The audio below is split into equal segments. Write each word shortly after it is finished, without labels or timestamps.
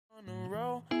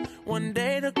One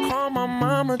day to call my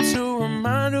mama to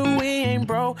remind her we ain't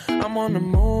broke. I'm on the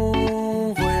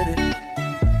move with it.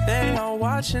 They all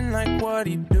watching like what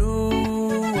he do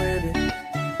with it.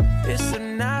 It's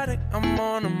hypnotic, I'm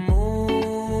on the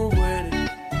move with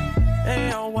it.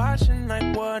 They all watching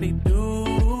like what he do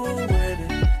with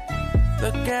it.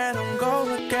 Look at him go,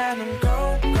 look at him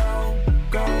go, go,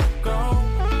 go, go.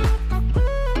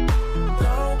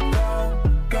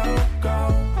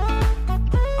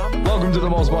 Welcome to the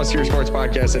most must-hear sports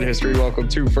podcast in history. Welcome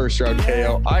to First Round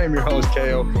KO. I am your host,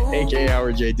 KO, aka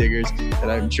Howard J. Diggers,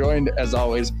 and I'm joined, as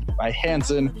always, by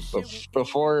Hanson. But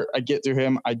before I get to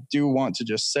him, I do want to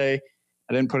just say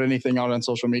I didn't put anything out on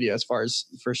social media as far as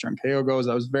First Round KO goes.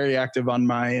 I was very active on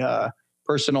my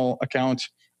personal account,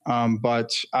 but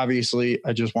obviously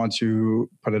I just want to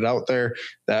put it out there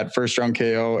that First Round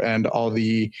KO and all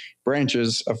the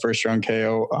branches of First Round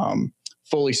KO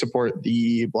fully support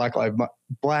the Black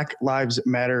Lives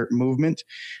Matter movement.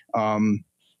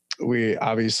 We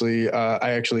obviously,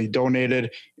 I actually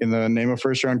donated in the name of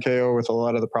First Round KO with a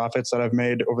lot of the profits that I've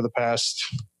made over the past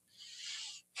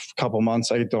couple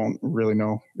months. I don't really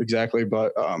know exactly,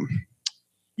 but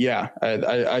yeah,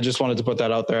 I just wanted to put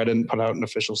that out there. I didn't put out an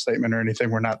official statement or anything.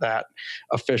 We're not that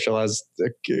official as a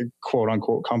quote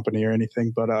unquote company or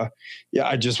anything, but yeah,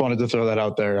 I just wanted to throw that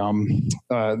out there.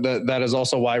 That is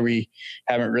also why we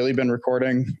haven't really been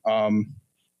recording. I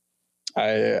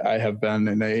have been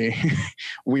in a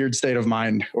weird state of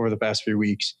mind over the past few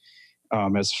weeks,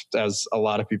 as a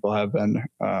lot of people have been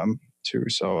too.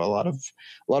 So a lot of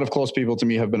close people to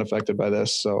me have been affected by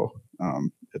this. So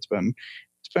it's been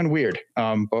weird,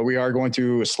 but we are going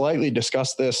to slightly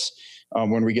discuss this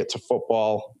when we get to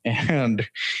football and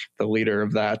the leader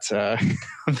of that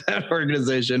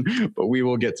organization. But we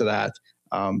will get to that.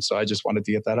 So I just wanted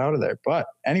to get that out of there. But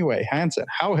anyway, Hanson,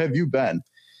 how have you been?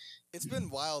 It's been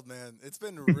wild, man. It's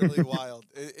been really wild.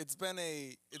 It's been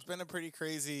a pretty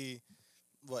crazy,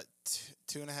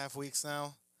 2.5 weeks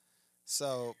now.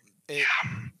 So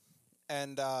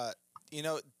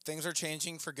things are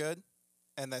changing for good.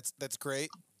 And that's great,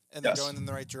 and they're going in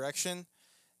the right direction,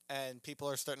 and people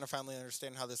are starting to finally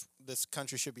understand how this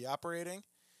country should be operating.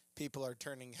 People are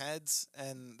turning heads,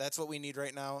 and that's what we need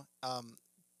right now.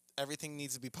 Everything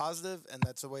needs to be positive, and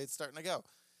that's the way it's starting to go.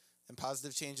 And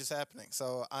positive change is happening.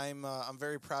 So I'm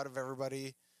very proud of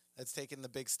everybody that's taking the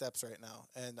big steps right now,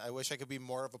 and I wish I could be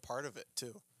more of a part of it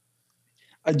too.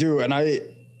 I do, and I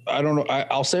don't know.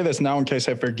 I'll say this now in case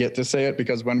I forget to say it,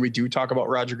 because when we do talk about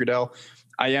Roger Goodell,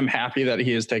 I am happy that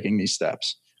he is taking these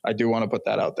steps. I do want to put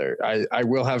that out there. I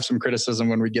will have some criticism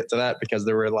when we get to that, because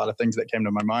there were a lot of things that came to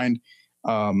my mind.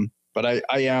 But I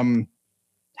am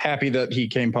happy that he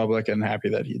came public and happy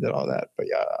that he did all that. But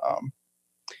yeah,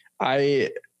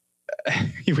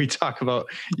 we talk about,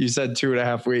 you said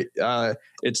 2.5 weeks.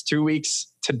 It's 2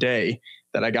 weeks today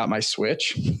that I got my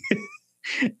Switch.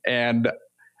 And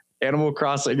Animal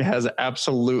Crossing has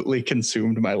absolutely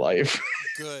consumed my life.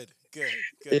 Good.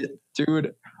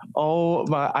 Dude,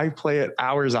 I play it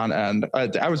hours on end.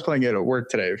 I was playing it at work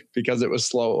today because it was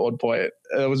slow at one point.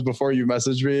 It was before you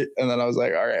messaged me, and then I was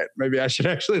like, all right, maybe I should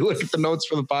actually look at the notes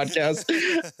for the podcast.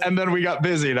 And then we got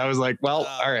busy, and I was like, well,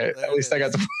 all right, at least I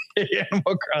got to play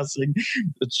Animal Crossing.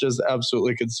 It's just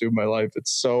absolutely consumed my life.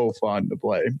 It's so fun to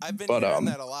play. I've been hearing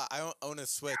that a lot. I don't own a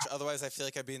Switch. Otherwise, I feel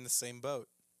like I'd be in the same boat.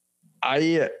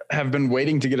 I have been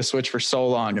waiting to get a Switch for so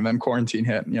long, and then quarantine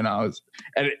hit, and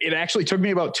it actually took me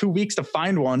about 2 weeks to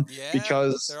find one,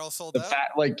 because they're all sold out.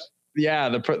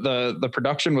 The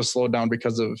production was slowed down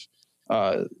because of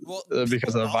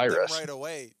the virus right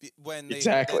away when they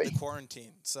did the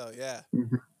quarantine. So yeah.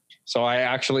 Mm-hmm. So I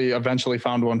actually eventually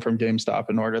found one from GameStop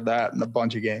and ordered that and a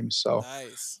bunch of games. So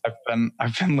nice.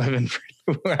 I've been living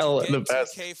pretty well in the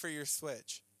past. $2K for your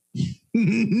Switch?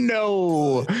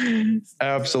 No,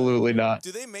 absolutely not.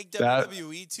 Do they make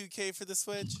WWE 2K for the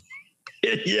Switch?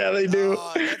 Yeah, they do.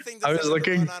 That thing doesn't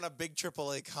run on a big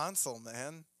AAA console,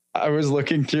 man. I was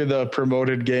looking through the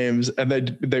promoted games,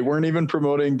 and they weren't even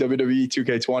promoting WWE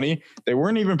 2K20. They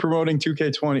weren't even promoting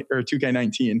 2K20 or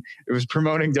 2K19. It was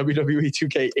promoting WWE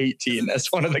 2K18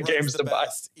 as one of the games to buy.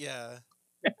 Yeah.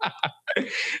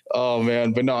 Oh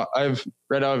man, but no, I've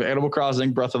Animal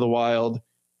Crossing, Breath of the Wild,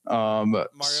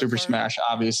 Super Kart? Smash,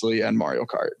 obviously, and Mario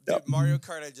Kart. Dude, Mario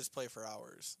Kart, I just play for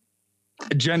hours.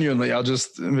 Genuinely, I'll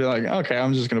just be like, okay,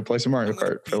 I'm just gonna play some Mario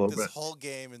Kart for a little bit. This whole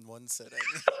game in one sitting.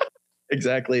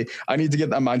 Exactly. I need to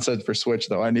get that mindset for Switch,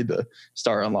 though. I need to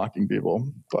start unlocking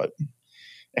people. But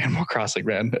Animal Crossing,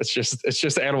 man, it's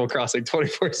just Animal Crossing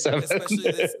 24/7.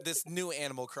 Especially this new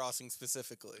Animal Crossing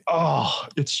specifically. Oh,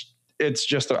 it's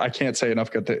just I can't say enough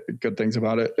good things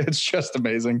about it. It's just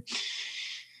amazing.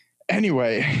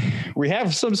 Anyway, we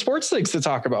have some sports things to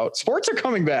talk about. Sports are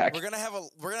coming back. We're gonna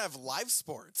have live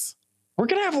sports. We're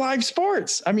gonna have live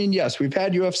sports. I mean, yes, we've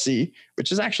had UFC, which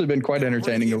has actually been quite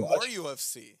entertaining to watch. More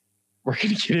UFC. We're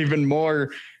gonna get even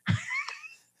more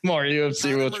UFC,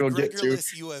 Conor which we'll get to.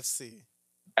 UFC.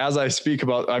 As I speak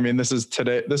about, I mean, this is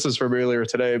today. This is from earlier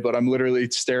today, but I'm literally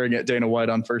staring at Dana White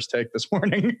on First Take this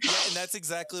morning. Yeah, and that's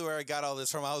exactly where I got all this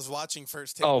from. I was watching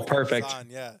First Take. Oh, perfect.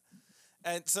 Yeah.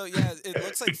 And so, yeah, it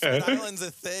looks like Fight Island's a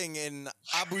thing in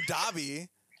Abu Dhabi.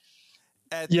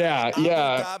 Abu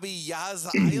Dhabi Yas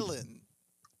Island.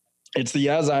 It's the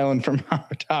Yas Island from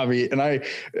Abu Dhabi. And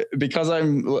because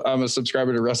I'm a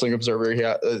subscriber to Wrestling Observer,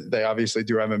 they obviously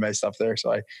do MMA stuff there.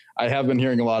 So I have been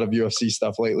hearing a lot of UFC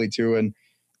stuff lately too. And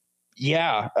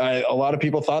yeah, a lot of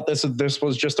people thought this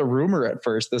was just a rumor at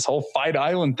first, this whole Fight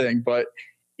Island thing, but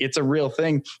it's a real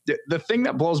thing. The thing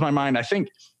that blows my mind, I think,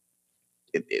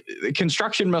 the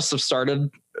construction must have started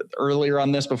earlier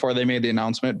on this before they made the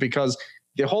announcement, because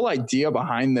the whole idea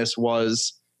behind this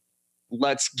was,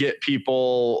 let's get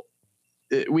people,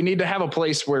 we need to have a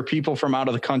place where people from out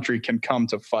of the country can come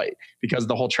to fight, because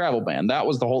the whole travel ban, that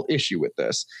was the whole issue with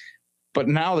this. But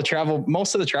now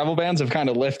most of the travel bans have kind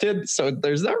of lifted. So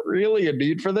there's not really a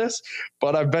need for this,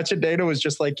 but I bet you Dana was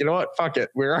just like, you know what? Fuck it.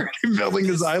 We're already building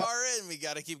this island. We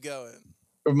got to keep going.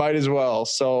 Might as well.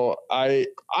 So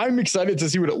I'm excited to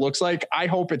see what it looks like. I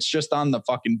hope it's just on the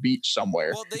fucking beach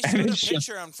somewhere. Well, they showed a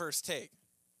picture on First Take.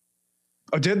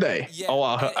 Oh, did they? Yeah. Oh,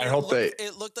 I hope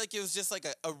it looked like it was just like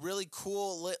a really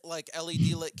cool lit, like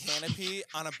LED lit canopy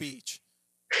on a beach.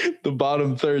 The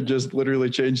bottom third just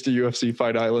literally changed to UFC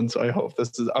Fight Island. So I hope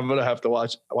I'm going to have to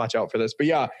watch out for this. But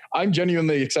yeah, I'm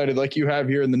genuinely excited. Like you have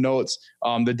here in the notes,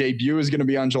 the debut is going to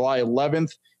be on July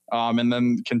 11th. And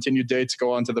then continued dates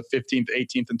go on to the 15th,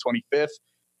 18th, and 25th.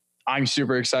 I'm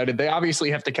super excited. They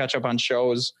obviously have to catch up on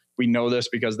shows. We know this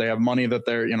because they have money that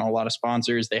they're, a lot of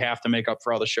sponsors. They have to make up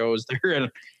for all the shows. They're in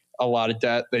a lot of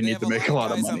debt. They need to make a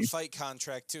lot of money. On fight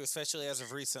contract too, especially as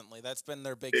of recently. That's been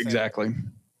their big exactly.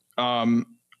 thing. Conor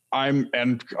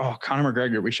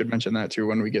McGregor. We should mention that too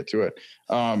when we get to it.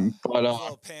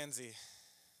 Little pansy.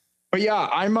 But yeah,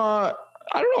 I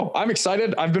don't know. I'm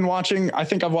excited. I've been watching. I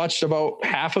think I've watched about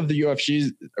half of the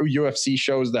UFC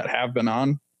shows that have been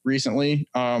on recently.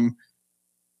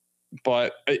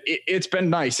 But it's been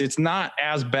nice. It's not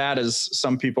as bad as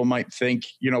some people might think,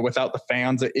 without the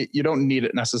fans. You don't need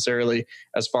it necessarily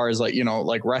as far as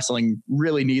like wrestling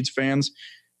really needs fans.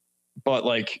 But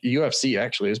like UFC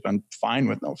actually has been fine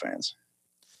with no fans.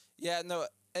 Yeah, no,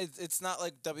 it's not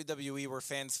like WWE where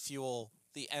fans fuel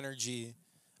the energy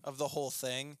of the whole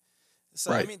thing.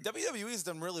 So right. I mean, WWE has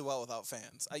done really well without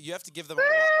fans. You have to give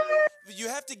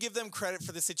them credit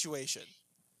for the situation.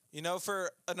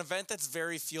 For an event that's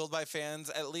very fueled by fans,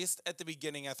 at least at the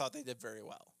beginning, I thought they did very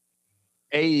well.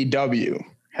 AEW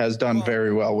has done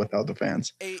very well without the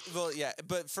fans. Yeah,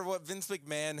 but for what Vince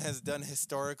McMahon has done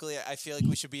historically, I feel like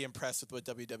we should be impressed with what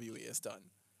WWE has done.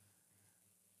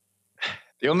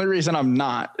 The only reason I'm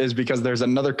not is because there's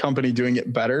another company doing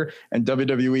it better, and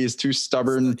WWE is too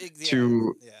stubborn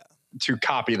to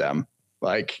copy them.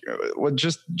 Like, well,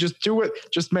 just do it.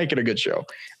 Just make it a good show.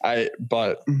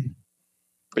 But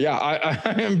yeah,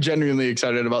 I am genuinely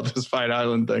excited about this Fight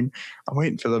Island thing. I'm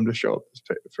waiting for them to show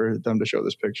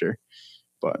this picture.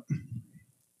 But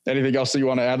anything else that you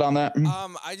want to add on that?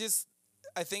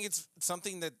 I think it's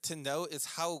something that to note is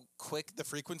how quick the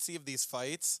frequency of these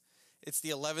fights. It's the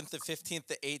 11th, the 15th,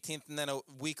 the 18th, and then a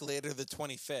week later, the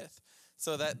 25th.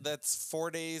 So that's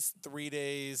 4 days, 3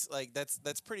 days. Like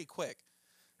that's pretty quick.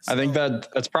 So, I think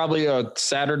that's probably a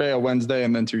Saturday, a Wednesday,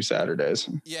 and then 2 Saturdays.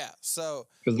 Yeah. So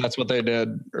because that's what they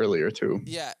did earlier too.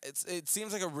 Yeah, it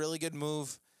seems like a really good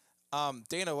move.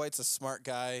 Dana White's a smart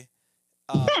guy.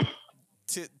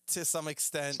 To some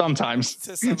extent. Sometimes.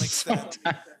 To some extent.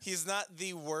 He's not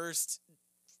the worst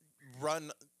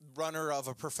runner of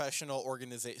a professional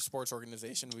sports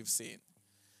organization we've seen.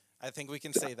 I think we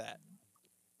can say that.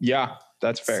 Yeah,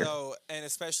 that's fair. So, and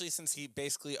especially since he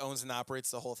basically owns and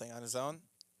operates the whole thing on his own,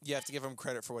 you have to give him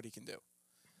credit for what he can do.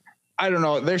 I don't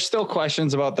know. There's still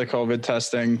questions about the COVID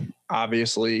testing,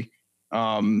 obviously.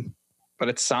 But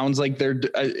it sounds like they're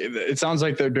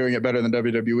doing it better than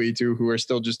WWE too, who are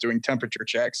still just doing temperature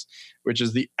checks, which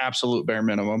is the absolute bare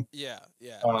minimum. Yeah.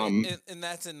 And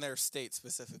that's in their state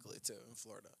specifically too, in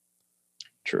Florida.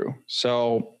 True.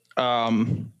 So,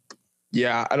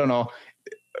 yeah, I don't know.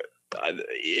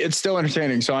 It's still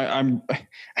entertaining. So I'm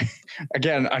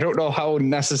again, I don't know how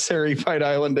necessary Fight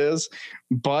Island is,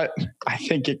 but I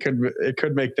think it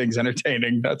could make things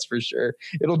entertaining. That's for sure.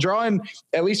 It'll draw in,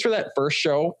 at least for that first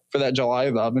show, for that July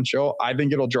 11th show. I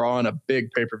think it'll draw in a big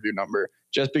pay-per-view number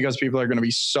just because people are going to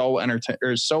be so entertained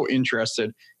or so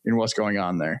interested in what's going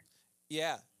on there.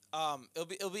 Yeah.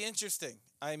 It'll be interesting.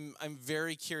 I'm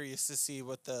very curious to see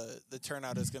what the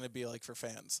turnout is going to be like for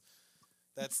fans.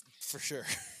 That's for sure.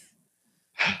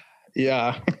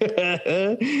 Yeah.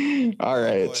 All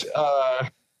right.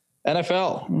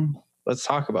 NFL. Let's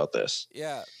talk about this.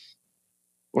 Yeah.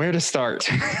 Where to start?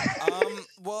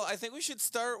 Well, I think we should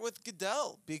start with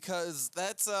Goodell because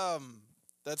that's a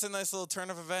nice little turn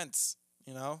of events.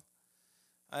 You know,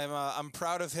 I'm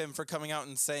proud of him for coming out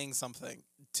and saying something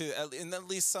in at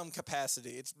least some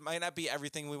capacity. It might not be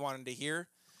everything we wanted to hear.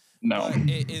 No, but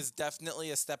it is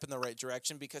definitely a step in the right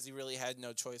direction because he really had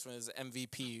no choice when his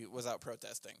MVP was out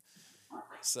protesting.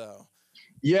 So,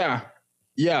 yeah,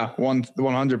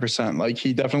 100%. Like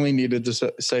he definitely needed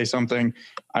to say something.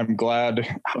 I'm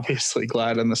obviously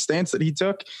glad in the stance that he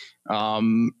took,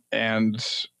 and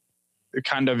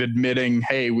kind of admitting,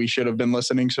 hey, we should have been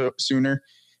listening sooner.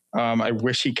 I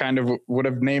wish he kind of would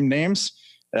have named names,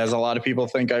 as a lot of people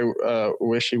think I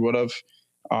wish he would have.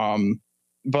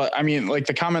 But I mean, like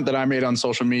the comment that I made on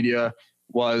social media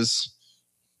was,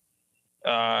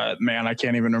 man, I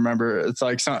can't even remember. It's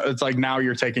like now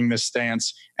you're taking this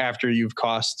stance after you've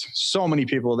cost so many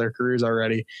people their careers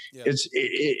already. Yeah.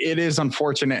 It is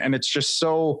unfortunate, and it's just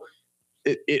so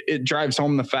it drives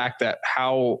home the fact that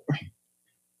how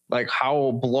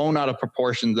blown out of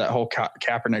proportions that whole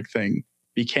Kaepernick thing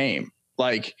became.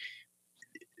 Like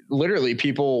literally,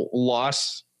 people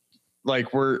lost.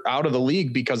 Like we're out of the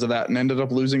league because of that and ended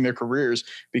up losing their careers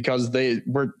because they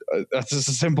were that's just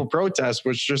a simple protest,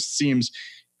 which just seems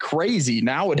crazy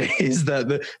nowadays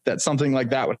that something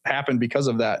like that would happen because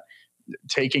of that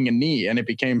taking a knee, and it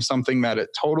became something that it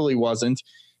totally wasn't.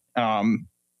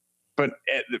 But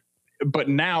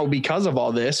now because of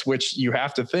all this, which you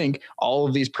have to think all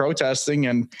of these protesting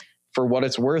and for what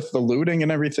it's worth, the looting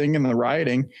and everything and the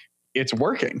rioting, it's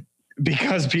working.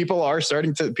 Because people are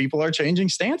changing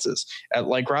stances at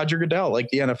like Roger Goodell, like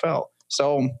the NFL.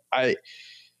 So I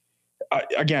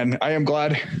am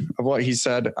glad of what he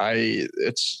said.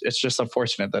 It's just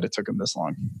unfortunate that it took him this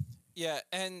long. Yeah.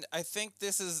 And I think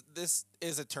this is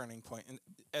a turning point, and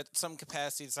at some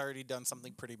capacity, it's already done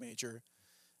something pretty major.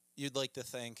 You'd like to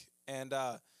think. And,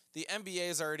 the NBA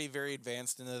is already very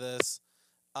advanced into this.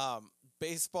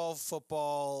 Baseball,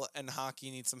 football, and hockey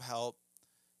need some help.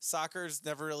 Soccer's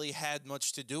never really had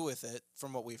much to do with it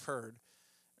from what we've heard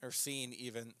or seen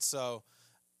even. So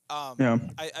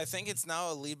I think it's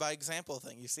now a lead by example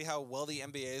thing. You see how well the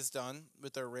NBA has done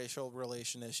with their racial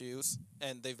relation issues,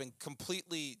 and they've been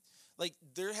completely like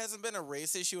there hasn't been a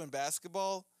race issue in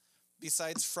basketball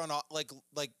besides like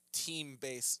team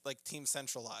based, like team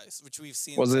centralized, which we've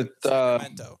seen. Was it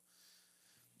Sacramento?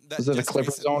 Was it a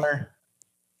Clippers owner?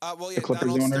 Well, yeah,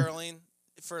 Donald Sterling.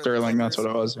 Sterling, that's what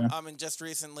it was. Yeah. And just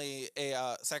recently,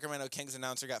 a Sacramento Kings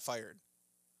announcer got fired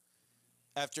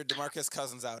after DeMarcus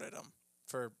Cousins outed him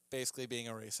for basically being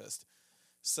a racist.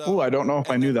 So, I don't know if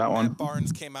I knew that one. Matt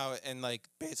Barnes came out and like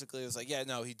basically was like, "Yeah,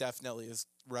 no, he definitely is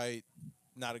right.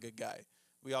 Not a good guy.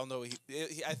 We all know he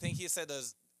I think he said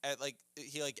those at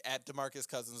DeMarcus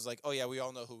Cousins was like, "Oh yeah, we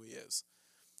all know who he is."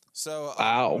 So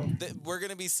wow, we're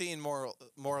gonna be seeing more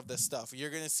of this stuff. You're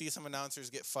gonna see some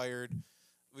announcers get fired.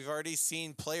 We've already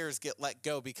seen players get let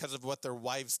go because of what their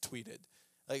wives tweeted,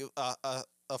 like a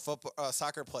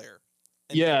soccer player.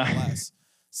 Yeah. MLS.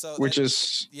 So which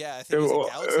is I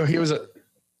think he was a.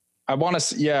 I want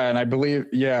to and I believe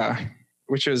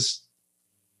which is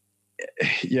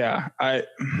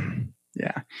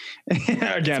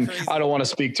Again, I don't want to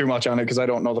speak too much on it because I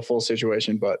don't know the full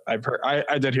situation, but I've heard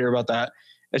I did hear about that.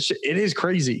 It is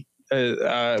crazy,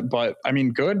 but I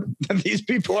mean, good that these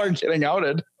people are getting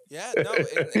outed. Yeah, no,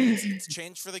 it's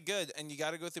changed for the good, and you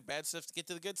got to go through bad stuff to get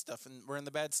to the good stuff, and we're in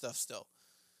the bad stuff still.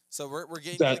 So we're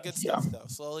getting to the good stuff though,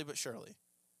 slowly but surely.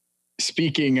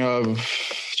 Speaking of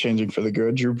changing for the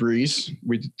good, Drew Brees,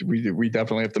 we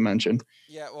definitely have to mention.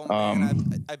 Yeah, well,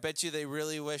 man, I bet you they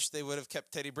really wish they would have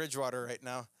kept Teddy Bridgewater right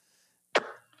now.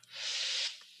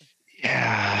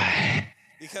 Yeah.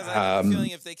 Because I have a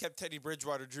feeling if they kept Teddy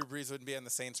Bridgewater, Drew Brees wouldn't be on the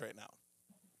Saints right now.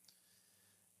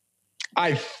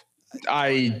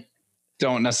 I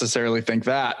don't necessarily think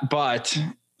that, but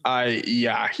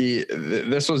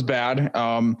this was bad.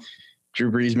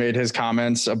 Drew Brees made his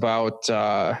comments about,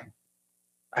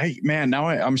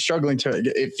 I'm struggling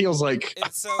it feels like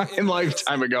a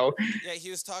lifetime ago. Yeah. He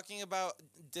was talking about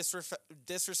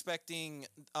disrespecting,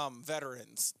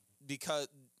 veterans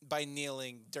by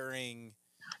kneeling during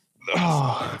the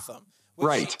anthem.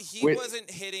 Right. He wasn't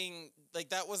hitting, like,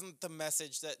 that wasn't the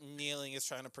message that kneeling is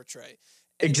trying to portray.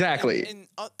 Exactly. And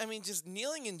I mean, just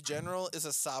kneeling in general is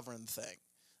a sovereign thing.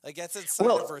 Like, that's a sign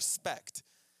of respect.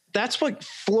 That's what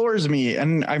floors me.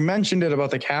 And I mentioned it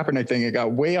about the Kaepernick thing. It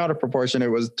got way out of proportion. It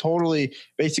was totally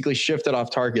basically shifted off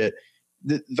target.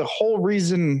 The whole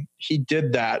reason he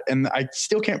did that, and I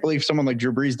still can't believe someone like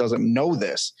Drew Brees doesn't know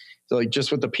this. So like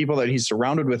just with the people that he's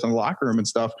surrounded with in the locker room and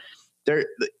stuff, the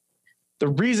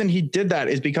reason he did that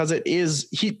is because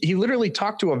he literally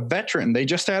talked to a veteran. They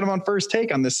just had him on First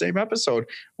Take on this same episode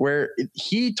where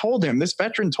he told him, this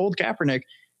veteran told Kaepernick,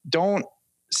 don't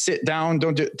sit down,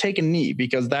 take a knee,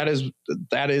 because that is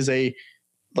a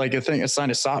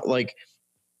sign of like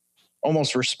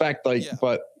almost respect,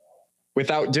 but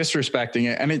without disrespecting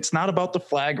it. And it's not about the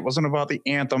flag. It wasn't about the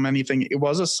anthem, anything. It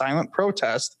was a silent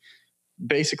protest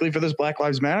basically for this Black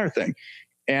Lives Matter thing.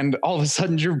 And all of a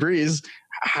sudden Drew Brees,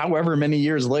 however many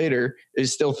years later,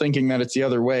 is still thinking that it's the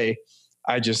other way.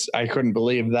 I couldn't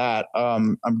believe that.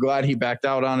 I'm glad he backed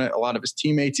out on it. A lot of his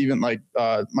teammates, even like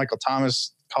Michael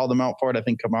Thomas, called him out for it. I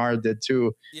think Kamara did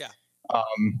too. Yeah.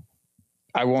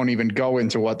 I won't even go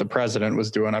into what the president was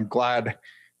doing. I'm glad,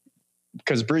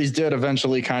 because Brees did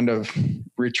eventually kind of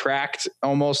retract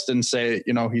almost and say,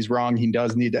 he's wrong. He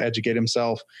does need to educate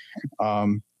himself.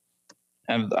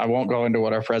 And I won't go into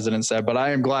what our president said, but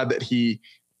I am glad that he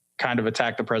kind of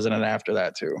attacked the president after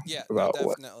that too. Yeah,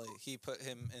 definitely. He put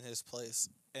him in his place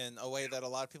in a way that a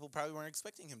lot of people probably weren't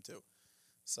expecting him to.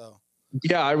 So.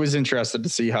 Yeah, I was interested to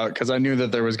see how, because I knew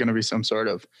that there was going to be some sort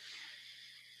of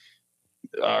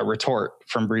retort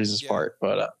from Brees' part,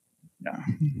 but yeah.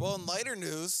 Well, in lighter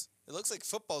news, it looks like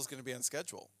football is going to be on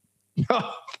schedule.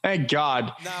 Oh, thank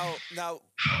God. Now,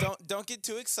 don't get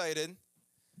too excited.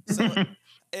 So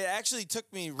it actually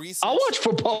took me research. I'll watch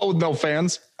football with no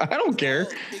fans. I don't care.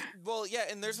 Well, yeah,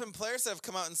 and there's been players that have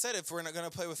come out and said, if we're not going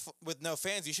to play with no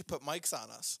fans, you should put mics on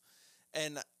us.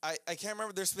 And I can't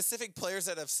remember. There's specific players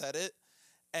that have said it,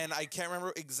 and I can't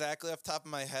remember exactly off the top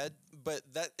of my head, but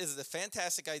that is a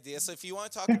fantastic idea. So if you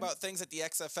want to talk about things that the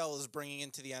XFL is bringing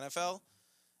into the NFL,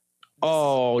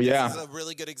 this is a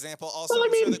really good example. Also,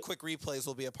 I'm sure the quick replays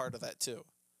will be a part of that too.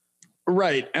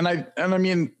 Right, and I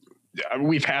mean,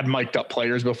 we've had mic'd up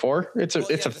players before. It's a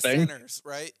thing, centers,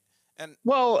 right? And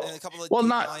and a couple of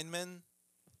linemen.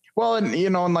 Well, and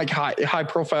in like high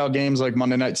profile games like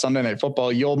Monday night, Sunday night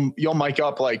football, you'll mic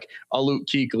up like a Luke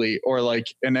Kuechly or like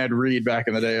an Ed Reed back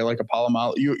in the day, or like a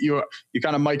Polamalu. You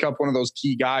kind of mic up one of those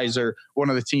key guys or one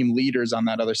of the team leaders on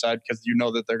that other side, because you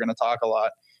know that they're going to talk a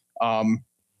lot.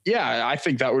 Yeah, I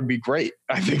think that would be great.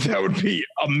 I think that would be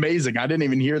amazing. I didn't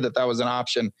even hear that was an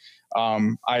option.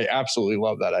 I absolutely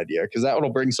love that idea, because that will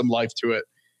bring some life to it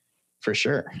for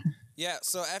sure. Yeah.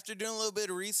 So after doing a little bit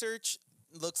of research,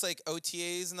 looks like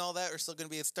OTAs and all that are still going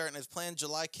to be starting as planned.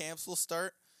 July camps will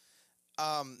start.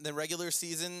 The regular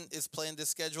season is planned to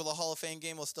schedule. A Hall of Fame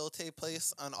game will still take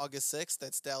place on August 6th.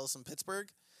 That's Dallas and Pittsburgh.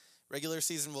 Regular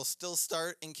season will still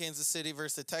start in Kansas City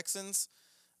versus the Texans.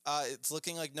 It's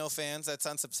looking like no fans. That's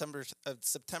on September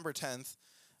 10th.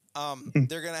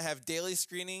 They're going to have daily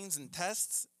screenings and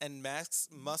tests, and masks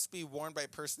must be worn by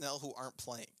personnel who aren't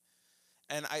playing.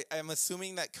 And I'm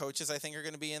assuming that coaches, I think, are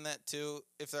going to be in that too,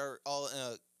 if they're all in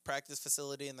a practice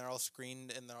facility and they're all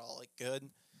screened and they're all like good,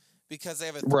 because they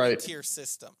have a three-tier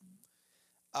system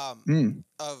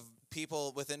of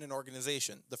people within an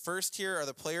organization. The first tier are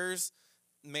the players,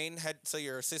 main head, so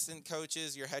your assistant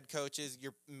coaches, your head coaches,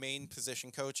 your main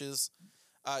position coaches,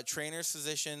 trainers,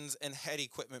 physicians, and head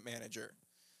equipment manager.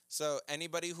 So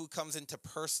anybody who comes into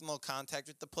personal contact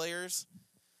with the players,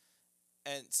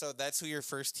 and so that's who your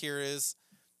first tier is.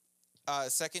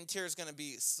 Second tier is going to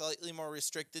be slightly more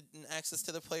restricted in access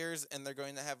to the players, and they're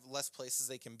going to have less places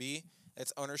they can be.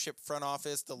 It's ownership, front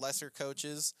office, the lesser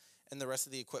coaches, and the rest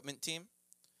of the equipment team.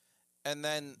 And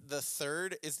then the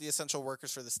third is the essential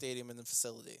workers for the stadium and the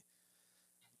facility.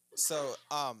 So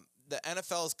the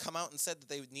NFL has come out and said that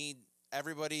they would need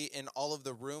everybody in all of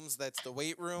the rooms. That's the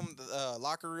weight room, the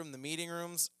locker room, the meeting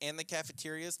rooms, and the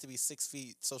cafeterias to be 6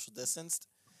 feet social distanced.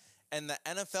 And the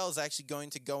NFL is actually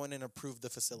going to go in and approve the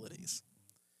facilities,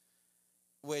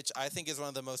 which I think is one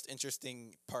of the most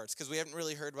interesting parts, because we haven't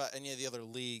really heard about any of the other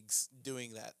leagues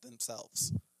doing that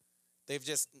themselves.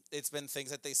 It's been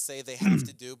things that they say they have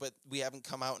to do, but we haven't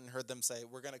come out and heard them say,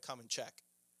 we're going to come and check.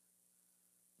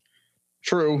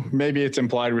 True. Maybe it's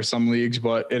implied with some leagues,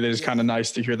 but it is kind of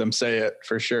nice to hear them say it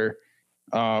for sure.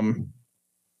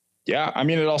 Yeah, I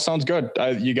mean, it all sounds good.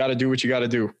 You got to do what you got to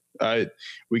do.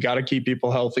 We got to keep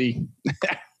people healthy.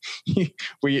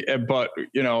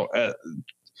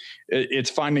 It's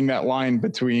finding that line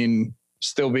between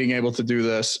still being able to do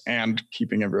this and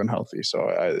keeping everyone healthy. So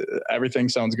everything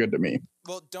sounds good to me.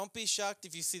 Well, don't be shocked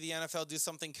if you see the NFL do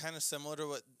something kind of similar to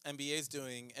what NBA is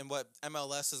doing and what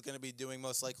MLS is going to be doing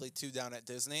most likely too down at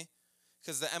Disney.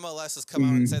 Because the MLS has come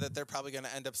out and said that they're probably going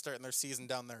to end up starting their season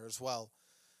down there as well.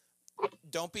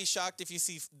 Don't be shocked if you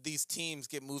see these teams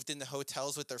get moved into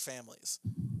hotels with their families.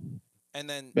 And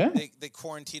then they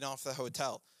quarantine off the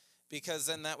hotel. Because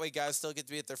then that way guys still get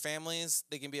to be at their families.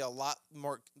 They can be a lot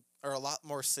more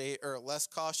safe or less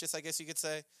cautious, I guess you could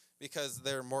say, because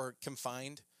they're more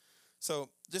confined. So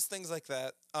just things like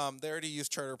that. They already use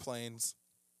charter planes.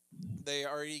 They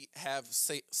already have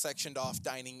sectioned off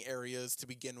dining areas to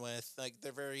begin with. Like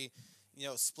they're very,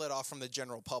 split off from the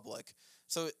general public.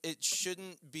 So it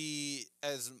shouldn't be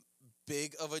as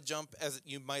big of a jump as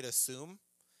you might assume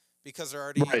because they're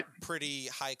already pretty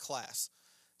high class.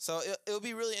 So it'll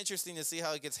be really interesting to see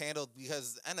how it gets handled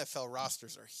because NFL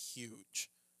rosters are huge.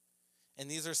 And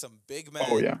these are some big men.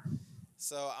 Oh, yeah.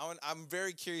 So I'm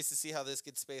very curious to see how this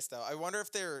gets spaced out. I wonder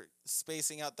if they're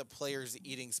spacing out the players'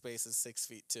 eating spaces 6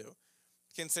 feet too,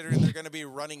 considering they're going to be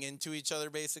running into each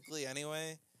other basically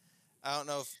anyway. I don't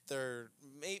know if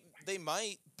they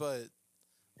might, but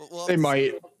they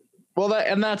might. Well,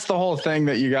 that's the whole thing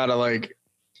that you got to like.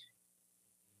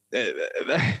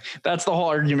 That's the whole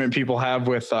argument people have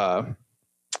with like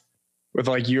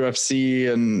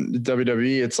UFC and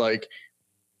WWE. It's like.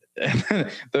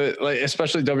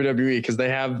 Especially WWE because they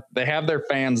have their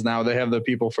fans now. They have the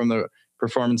people from the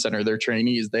performance center, their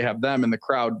trainees. They have them in the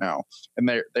crowd now, and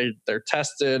they're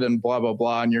tested and blah blah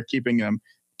blah. And you're keeping them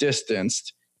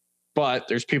distanced. But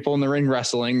there's people in the ring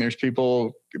wrestling. There's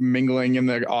people mingling in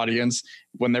the audience.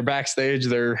 When they're backstage,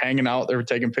 they're hanging out. They're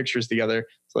taking pictures together.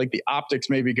 So like the optics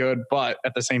may be good, but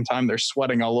at the same time, they're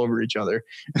sweating all over each other.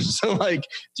 So like,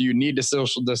 do you need to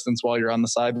social distance while you're on the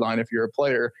sideline if you're a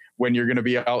player when you're going to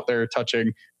be out there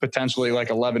touching potentially like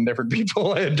 11 different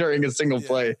people during a single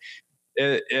play?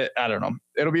 I don't know.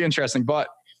 It'll be interesting. But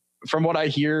from what I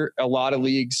hear, a lot of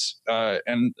leagues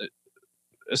and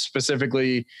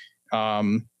specifically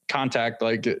contact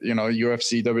like,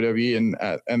 UFC, WWE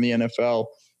and the NFL,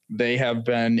 they have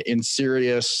been in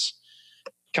serious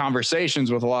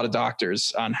conversations with a lot of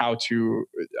doctors on how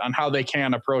they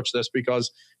can approach this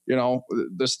because,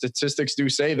 the statistics do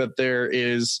say that there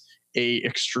is a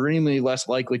extremely less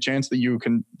likely chance that you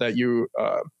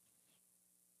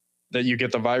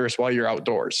get the virus while you're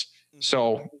outdoors. Mm-hmm.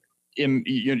 So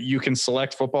you can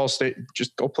select football state,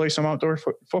 just go play some outdoor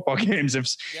football games. If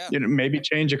maybe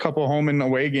change a couple home and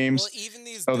away games. Well, even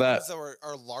these domes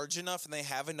are large enough and they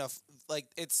have enough, like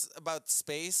it's about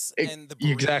space and the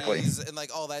breeze and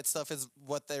like all that stuff is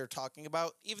what they're talking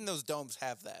about. Even those domes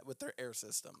have that with their air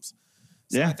systems.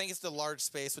 So I think it's the large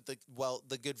space with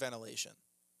the good ventilation.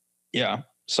 Yeah.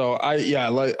 So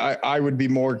I would be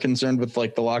more concerned with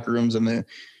like the locker rooms and the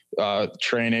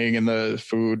training and the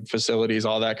food facilities,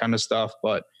 all that kind of stuff.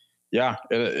 But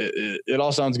it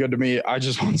all sounds good to me. I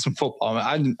just want some football.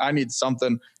 I need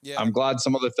something. Yeah. I'm glad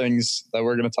some of the things that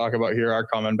we're going to talk about here are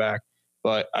coming back,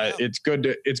 but it's good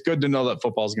to know that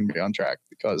football is going to be on track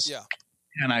because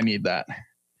and I need that.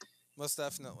 Most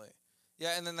definitely.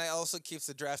 Yeah. And then that also keeps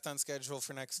the draft on schedule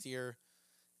for next year.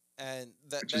 And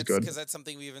that's because that's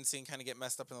something we've been seeing kind of get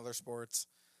messed up in other sports.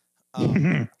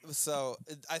 So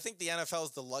I think the NFL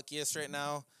is the luckiest right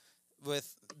now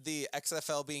with the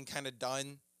XFL being kind of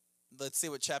done. Let's see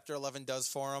what Chapter 11 does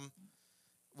for them.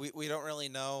 We don't really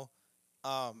know.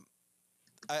 I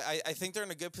think they're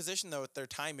in a good position though with their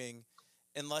timing,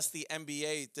 unless the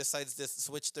NBA decides to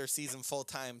switch their season full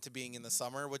time to being in the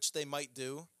summer, which they might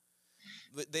do.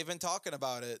 But they've been talking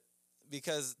about it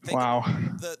because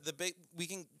the big, we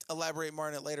can elaborate more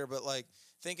on it later, but like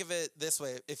think of it this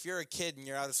way. If you're a kid and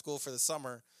you're out of school for the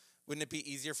summer, wouldn't it be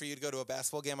easier for you to go to a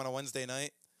basketball game on a Wednesday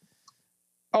night?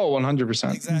 Oh,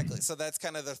 100%. Exactly. So that's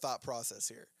kind of their thought process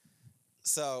here.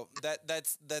 So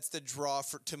that's the draw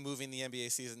to moving the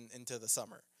NBA season into the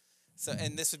summer. So,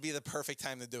 and this would be the perfect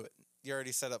time to do it. You're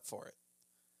already set up for it.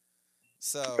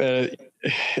 So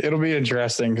it'll be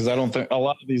interesting because I don't think a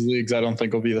lot of these leagues, I don't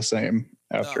think will be the same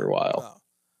after a while.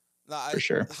 No, for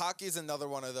sure. Hockey is another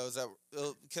one of those that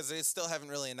because they still haven't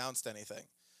really announced anything.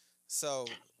 So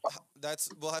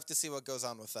we'll have to see what goes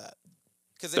on with that.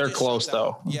 Because they're close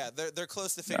though. Yeah, they're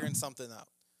close to figuring something out.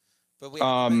 But we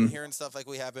haven't been hearing stuff like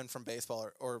we have been from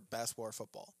baseball or basketball or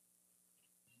football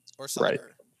or soccer. Right.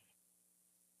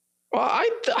 Well,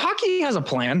 hockey has a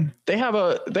plan. They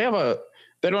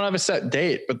don't have a set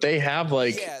date, but they have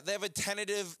they have a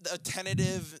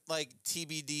tentative like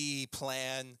TBD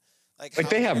plan. Like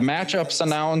they have matchups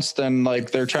announced and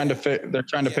like they're trying to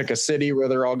pick a city where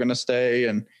they're all going to stay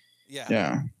and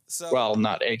So well,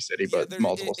 not a city, but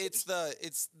multiple cities.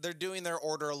 They're doing their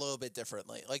order a little bit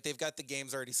differently. Like they've got the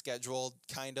games already scheduled,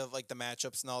 kind of like the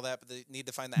matchups and all that, but they need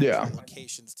to find the actual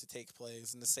locations to take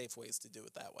place and the safe ways to do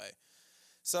it that way.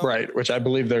 So right, which I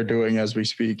believe they're doing as we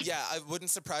speak. Yeah, it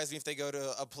wouldn't surprise me if they go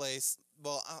to a place.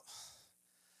 Well,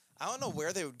 I don't know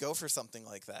where they would go for something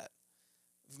like that.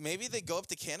 Maybe they go up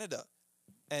to Canada,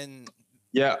 and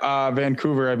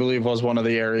Vancouver, I believe, was one of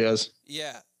the areas.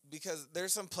 Yeah. Because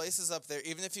there's some places up there,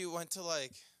 even if you went to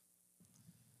like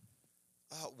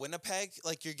Winnipeg,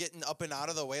 like you're getting up and out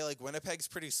of the way. Like Winnipeg's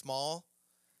pretty small.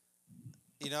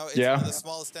 You know, it's one of the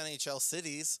smallest NHL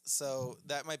cities, so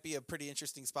that might be a pretty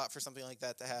interesting spot for something like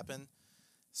that to happen.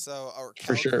 So, or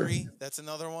Calgary, for sure. That's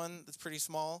another one that's pretty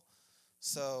small.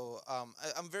 So,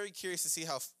 I'm very curious to see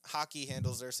how hockey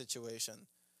handles their situation.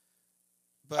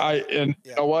 But you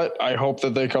know what? I hope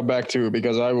that they come back too,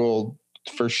 because I will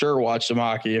for sure watch some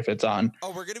hockey if it's on. Oh,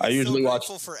 we're gonna be so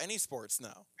grateful for any sports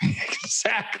now.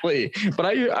 Exactly, but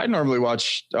I normally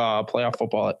watch playoff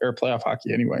football or playoff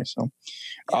hockey anyway. So,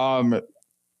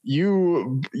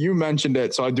 you mentioned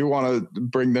it, so I do want to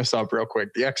bring this up real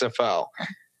quick. The XFL,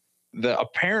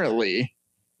 apparently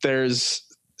there's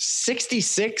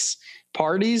 66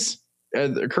 parties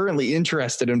currently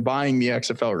interested in buying the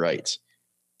XFL rights.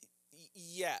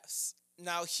 Yes.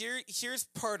 Now here's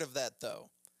part of that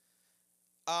though.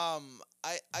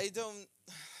 I don't.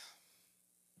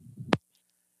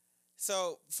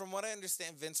 So from what I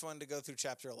understand, Vince wanted to go through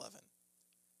Chapter 11.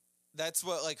 That's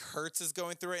what like Hertz is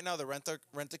going through right now, the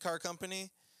rent-a-car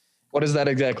company. What does that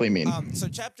exactly mean? So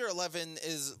Chapter 11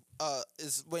 is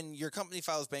when your company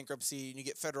files bankruptcy and you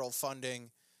get federal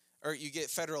funding, or you get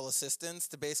federal assistance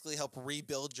to basically help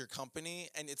rebuild your company,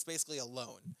 and it's basically a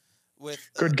loan.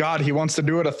 With good God, he wants to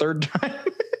do it a third time.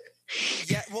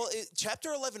 Yeah, well,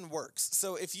 Chapter 11 works.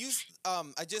 So if you,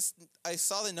 I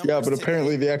saw the numbers. Yeah, but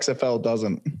apparently the XFL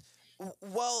doesn't.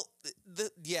 Well,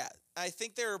 I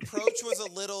think their approach was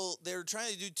a little. They were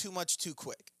trying to do too much too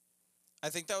quick. I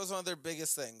think that was one of their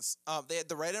biggest things. They had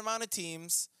the right amount of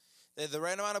teams, they had the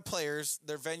right amount of players.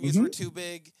 Their venues were too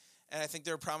big, and I think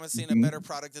they were promising a better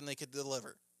product than they could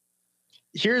deliver.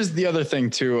 Here's the other thing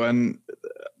too, and.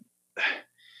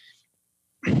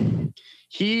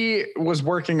 He was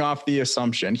working off the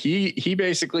assumption. He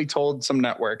basically told some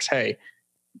networks, hey,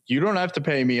 you don't have to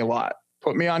pay me a lot.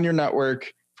 Put me on your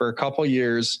network for a couple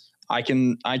years. I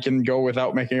can go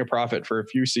without making a profit for a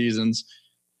few seasons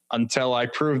until I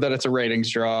prove that it's a ratings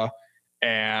draw,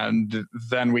 and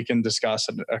then we can discuss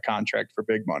a contract for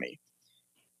big money.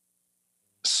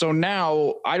 So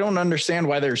now I don't understand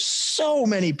why there's so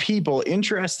many people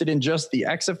interested in just the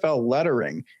XFL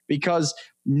lettering, because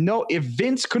if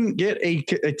Vince couldn't get a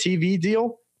TV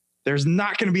deal, there's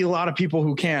not going to be a lot of people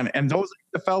who can. And those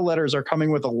XFL letters are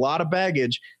coming with a lot of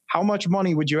baggage. How much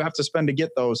money would you have to spend to get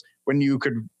those when you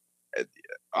could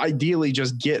ideally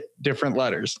just get different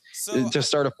letters to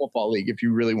start a football league if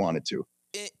you really wanted to?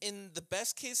 In the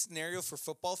best case scenario for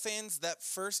football fans, that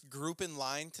first group in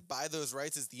line to buy those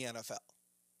rights is the NFL.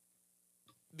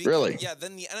 Really? Yeah,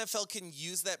 then the NFL can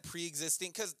use that pre-existing,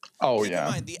 because keep in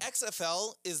mind, the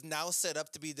XFL is now set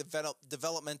up to be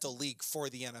developmental league for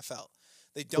the NFL.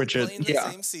 They don't play in the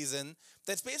same season.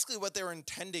 That's basically what they were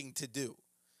intending to do.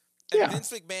 And Vince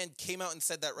McMahon came out and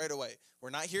said that right away.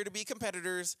 We're not here to be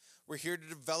competitors. We're here to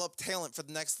develop talent for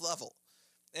the next level.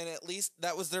 And at least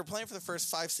that was their plan for the first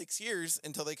 5-6 years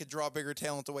until they could draw bigger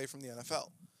talent away from the NFL.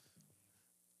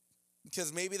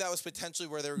 Because maybe that was potentially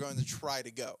where they were going to try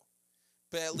to go.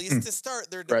 But at least to start,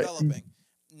 they're developing. Right.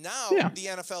 Now the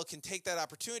NFL can take that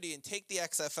opportunity and take the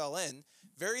XFL in.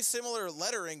 Very similar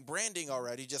lettering, branding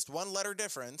already, just one letter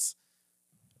difference.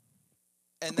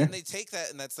 And then they take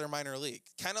that, and that's their minor league.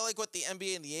 Kind of like what the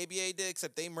NBA and the ABA did,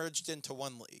 except they merged into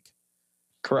one league.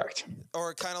 Correct.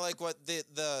 Or kind of like what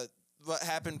what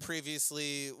happened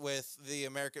previously with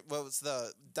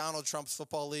the Donald Trump's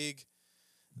football league.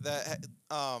 The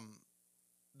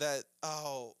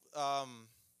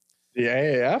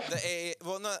AAF? It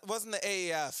wasn't the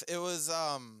AAF. It was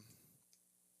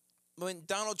when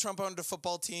Donald Trump owned a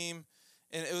football team,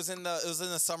 and it was in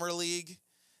the summer league,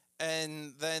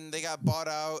 and then they got bought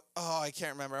out. Oh, I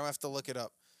can't remember. I'm gonna have to look it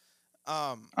up.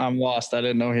 I'm lost. I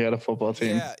didn't know he had a football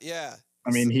team. Yeah.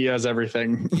 I mean, he has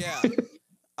everything. Yeah.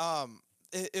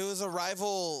 It was a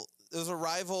rival. It was a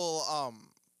rival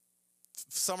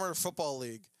summer football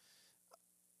league.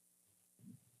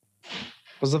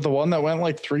 Was it the one that went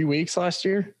like 3 weeks last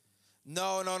year?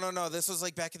 No. This was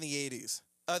like back in the 80s.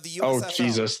 The USFL. Oh,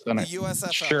 Jesus. Then the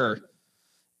USFL. Sure.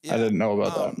 Yeah. I didn't know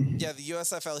about that. Yeah, the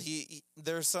USFL.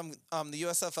 There's some. The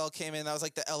USFL came in. That was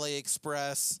like the LA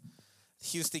Express.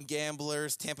 Houston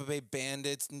Gamblers, Tampa Bay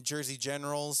Bandits, and Jersey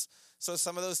Generals. So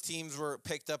some of those teams were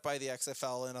picked up by the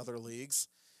XFL and other leagues,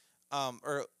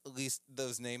 or at least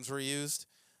those names were used.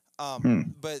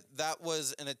 But that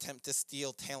was an attempt to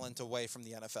steal talent away from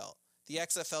the NFL. The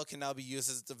XFL can now be used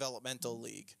as a developmental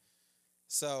league.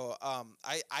 So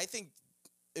I think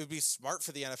it would be smart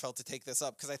for the NFL to take this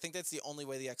up because I think that's the only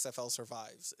way the XFL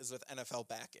survives is with NFL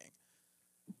backing.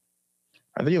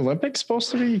 Are the Olympics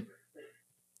supposed to be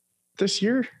this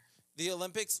year? The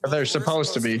Olympics they're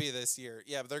supposed to be this year.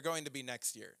 Yeah, but they're going to be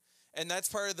next year. And that's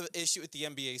part of the issue with the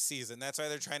NBA season. That's why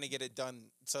they're trying to get it done.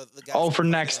 So the guys for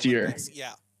next year.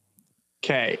 Yeah.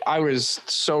 Okay. I was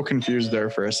so confused there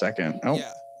for a second. Oh.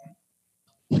 Yeah.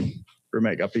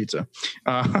 Roommate got pizza.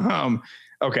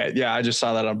 Okay. Yeah. I just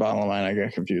saw that on bottom line. I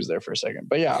got confused there for a second.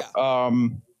 But yeah.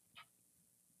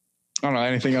 I don't know.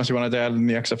 Anything else you wanted to add in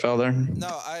the XFL there?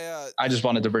 No, I just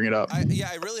wanted to bring it up.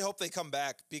 I really hope they come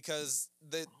back because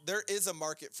there is a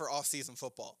market for off-season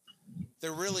football.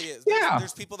 There really is.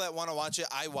 There's people that want to watch it.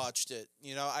 I watched it.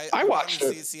 You know, I watched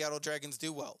it. See Seattle Dragons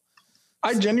do well.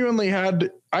 I genuinely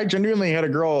had a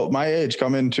girl my age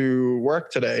come into work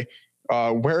today,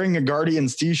 wearing a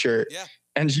Guardians t-shirt. Yeah.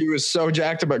 And she was so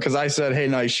jacked about it because I said, "Hey,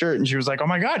 nice shirt." And she was like, "Oh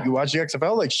my God, you watch the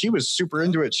XFL?" Like she was super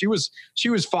into it. She was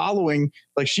following,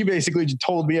 like she basically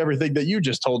told me everything that you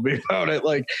just told me about it.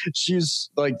 Like she's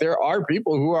like, there are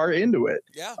people who are into it.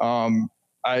 Yeah.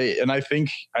 I think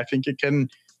it can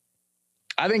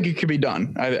be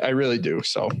done. I really do.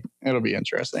 So it'll be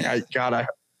interesting. I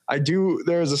do.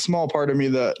 There's a small part of me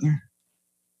that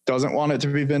doesn't want it to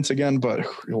be Vince again, but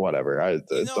whatever. It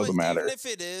doesn't matter. Even if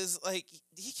it is, like,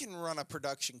 he can run a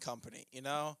production company, you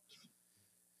know?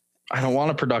 I don't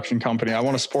want a production company. I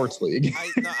want a sports league.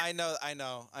 I know.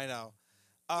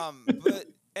 But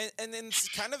and then it's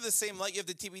kind of the same, like you have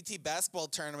the TBT basketball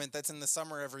tournament that's in the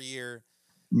summer every year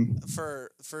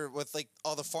for with like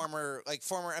all the former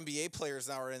NBA players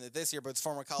now are in it this year, but it's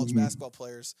former college basketball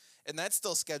players. And that's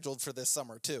still scheduled for this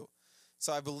summer too.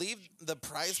 So I believe the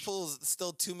prize pool is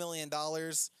still $2 million,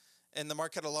 and the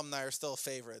Marquette alumni are still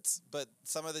favorites. But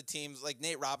some of the teams, like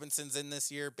Nate Robinson's in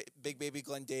this year, Big Baby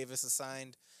Glenn Davis is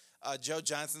signed. Joe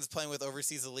Johnson's playing with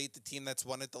Overseas Elite, the team that's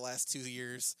won it the last 2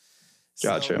 years.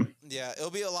 Gotcha. So, yeah, it'll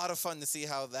be a lot of fun to see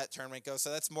how that tournament goes. So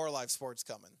that's more live sports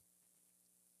coming.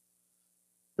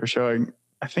 They're showing,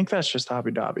 I think that's just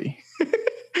Abu Dhabi.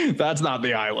 That's not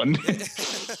the island.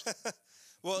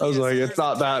 Well, I was like, it's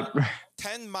not that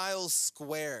 10 miles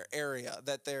square area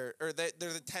that there's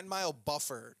a 10-mile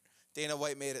buffer. Dana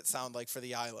White made it sound like for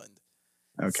the island.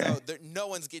 Okay. So no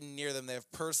one's getting near them. They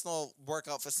have personal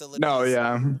workout facilities. No,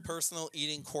 yeah. Personal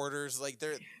eating quarters. Like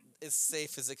they're as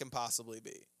safe as it can possibly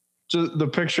be. Just the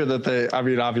picture that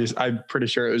obviously, I'm pretty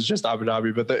sure it was just Abu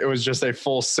Dhabi, but it was just a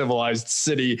full civilized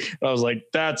city. I was like,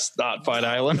 that's not Fight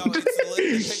Island. No, the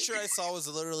picture I saw was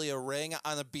literally a ring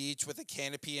on a beach with a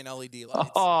canopy and LED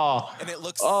lights. Oh, and it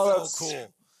looks so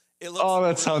cool. It looks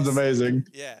that sounds amazing.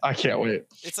 Yeah. I can't wait.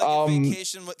 It's like a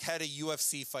vacation had a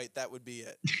UFC fight. That would be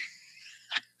it.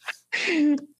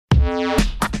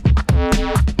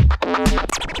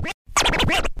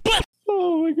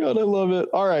 Oh my God, I love it.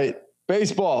 All right.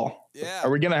 Baseball. Yeah. Are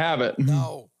we going to have it?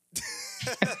 No.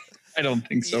 I don't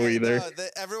think so either. No,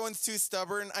 everyone's too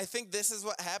stubborn. I think this is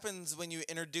what happens when you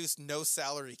introduce no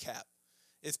salary cap.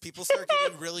 Is people start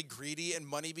getting really greedy and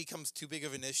money becomes too big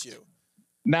of an issue.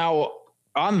 Now,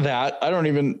 on that,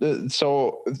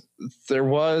 so there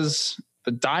was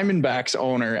the Diamondbacks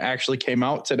owner actually came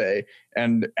out today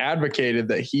and advocated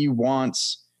that he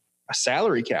wants a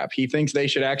salary cap. He thinks they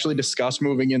should actually discuss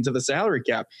moving into the salary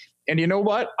cap. And you know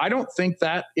what? I don't think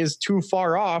that is too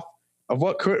far off of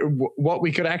what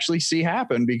we could actually see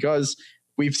happen, because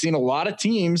we've seen a lot of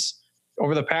teams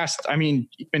over the past,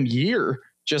 even year,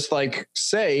 just like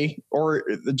say, or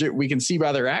we can see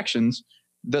by their actions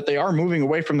that they are moving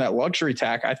away from that luxury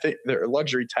tax. I think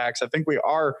we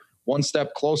are one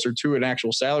step closer to an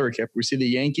actual salary cap. We see the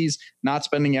Yankees not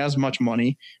spending as much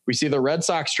money. We see the Red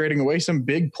Sox trading away some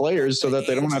big players so that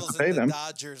they don't have to pay them.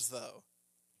 Dodgers, though.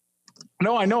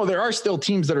 No, I know there are still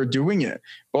teams that are doing it,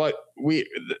 but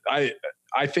I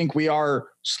think we are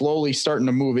slowly starting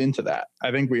to move into that.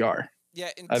 I think we are. Yeah,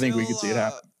 I think we can see it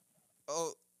happen.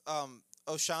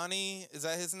 Ohtani, is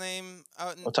that his name?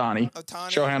 Ohtani.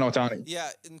 Shohei Ohtani. Yeah,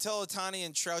 until Ohtani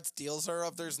and Trout's deals are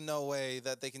up, there's no way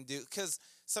that they can do, because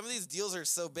some of these deals are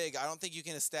so big. I don't think you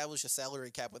can establish a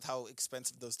salary cap with how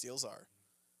expensive those deals are.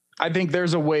 I think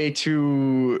there's a way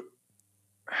to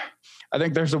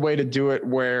do it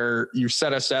where you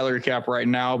set a salary cap right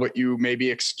now, but you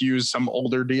maybe excuse some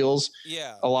older deals.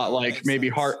 Yeah. A lot like maybe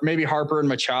Harper and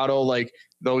Machado, like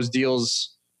those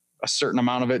deals a certain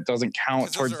amount of it doesn't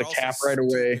count towards the cap right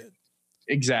away. Stupid.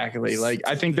 Exactly. Like,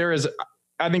 I think there's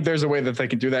a way that they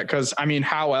can do that. Cause I mean,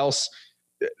 how else?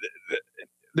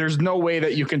 There's no way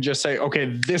that you can just say, okay,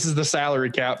 this is the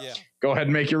salary cap. Yeah. Go ahead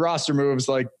and make your roster moves.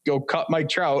 Like, go cut Mike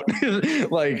Trout.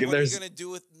 Like, what are you there's gonna do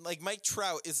with like Mike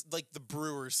Trout is like the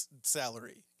Brewers'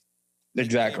 salary.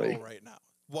 exactly Right now,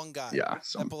 one guy. Yeah.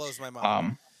 So, that blows my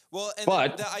mind. Well, and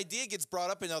but the idea gets brought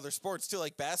up in other sports too.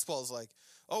 Like basketball is like,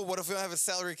 oh, what if we don't have a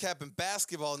salary cap in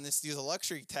basketball and just use a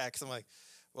luxury tax? I'm like,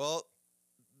 well,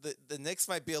 the Knicks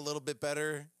might be a little bit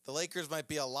better. The Lakers might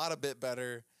be a lot bit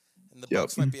better. And the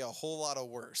Bucks might be a whole lot of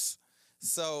worse.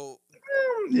 So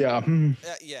yeah.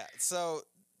 Yeah. So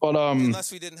But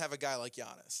unless we didn't have a guy like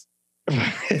Giannis,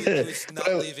 who's not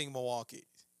leaving Milwaukee.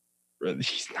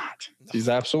 He's not. He's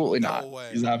absolutely not.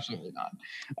 Way. He's absolutely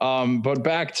not. But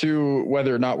back to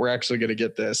whether or not we're actually going to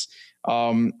get this.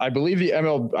 I believe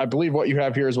I believe what you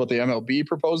have here is what the MLB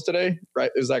proposed today,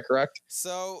 right? Is that correct?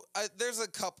 So there's a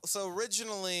couple. So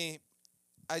originally,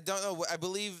 I don't know. I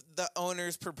believe the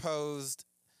owners proposed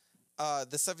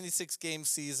the 76 game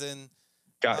season.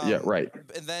 Yeah, right.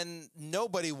 And then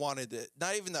nobody wanted it.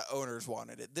 Not even the owners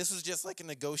wanted it. This was just like a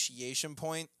negotiation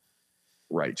point.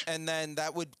 Right. And then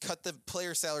that would cut the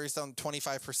player salaries down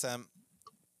 25%.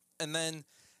 And then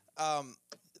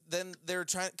they're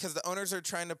trying, because the owners are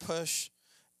trying to push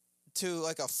to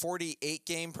like a 48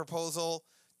 game proposal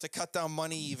to cut down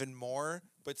money even more,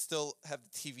 but still have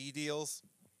TV deals.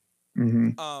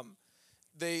 Mm-hmm.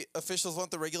 The officials want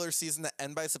the regular season to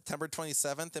end by September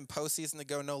 27th and postseason to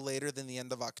go no later than the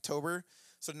end of October.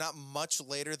 So not much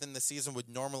later than the season would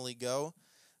normally go.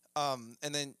 And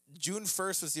then June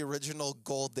 1st was the original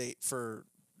goal date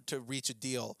to reach a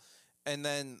deal. And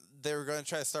then they were going to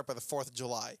try to start by the 4th of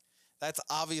July. That's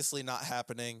obviously not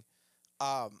happening.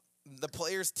 The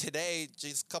players today,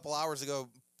 just a couple hours ago,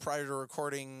 prior to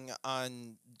recording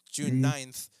on June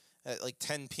 9th at like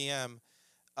 10 p.m.,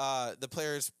 the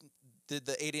players did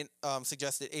the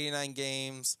suggested 89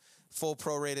 games, full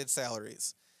prorated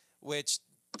salaries, which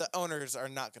the owners are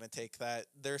not going to take that.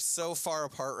 They're so far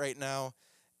apart right now.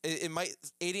 It might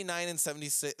 89 and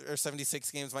 76 or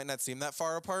 76 games might not seem that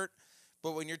far apart,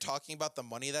 but when you're talking about the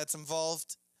money that's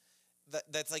involved,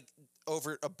 that's like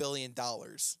over $1 billion.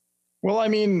 Well, I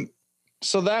mean,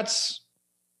 so that's,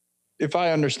 if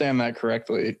I understand that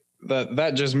correctly,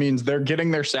 that just means they're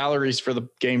getting their salaries for the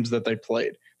games that they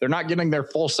played. They're not getting their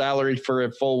full salary for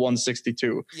a full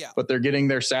 162, but they're getting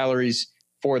their salaries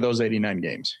for those 89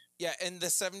 games. Yeah, and the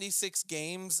 76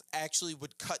 games actually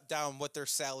would cut down what their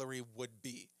salary would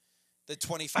be. The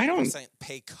 25%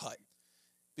 pay cut.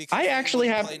 Because I actually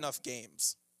have play enough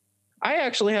games. I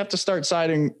actually have to start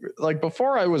siding, like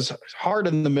before I was hard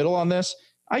in the middle on this,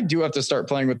 I do have to start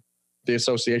playing with the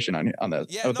association on that,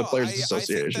 the Players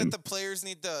Association. I think that the players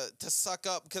need to suck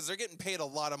up because they're getting paid a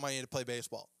lot of money to play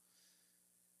baseball.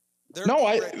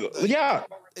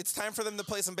 It's time for them to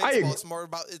play some baseball.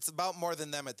 It's about more than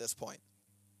them at this point.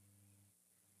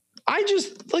 I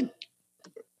just like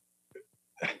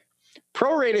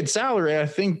prorated salary. I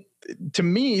think to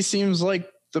me seems like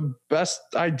the best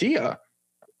idea.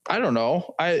 I don't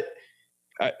know.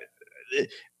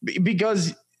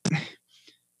 Because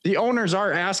the owners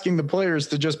are asking the players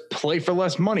to just play for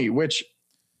less money, which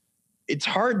it's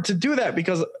hard to do that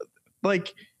because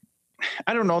like,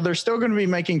 I don't know. They're still going to be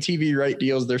making TV right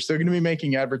deals. They're still going to be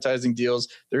making advertising deals.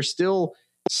 There's still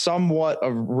somewhat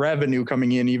of revenue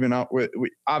coming in, even out with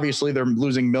obviously they're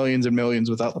losing millions and millions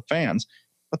without the fans,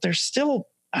 but there's still,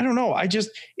 I don't know.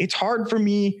 It's hard for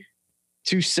me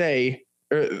to say,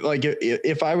 like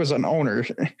if I was an owner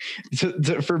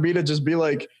for me to just be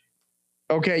like,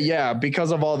 okay, yeah,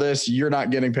 because of all this, you're not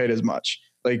getting paid as much.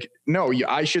 Like, no,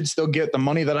 I should still get the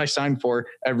money that I signed for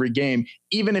every game.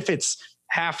 Even if it's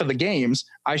half of the games,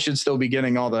 I should still be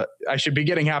getting I should be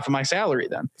getting half of my salary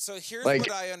then. So here's what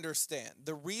I understand.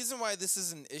 The reason why this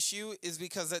is an issue is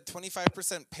because that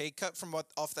 25% pay cut from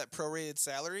off that prorated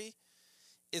salary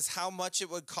is how much it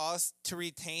would cost to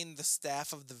retain the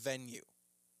staff of the venue.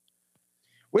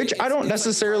 Which I don't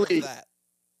necessarily,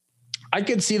 I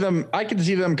could see them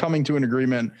coming to an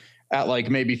agreement at like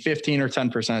maybe 15 or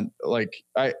 10%. Like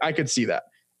I could see that.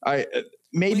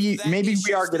 Maybe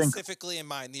we are getting specifically in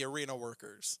mind the arena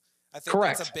workers. I think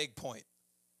that's a big point.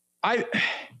 I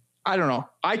don't know.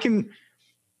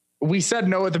 We said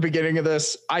no at the beginning of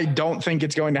this. I don't think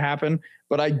it's going to happen,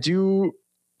 but I do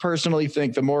personally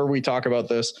think the more we talk about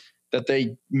this, that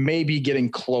they may be getting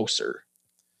closer,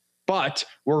 but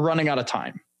we're running out of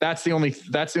time. That's the only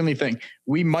thing.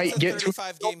 We might get to a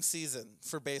 35 game season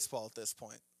for baseball at this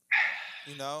point,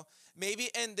 you know? Maybe,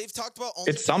 and they've talked about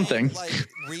only It's something. like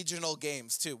regional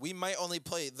games too. We might only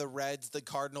play the Reds, the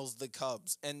Cardinals, the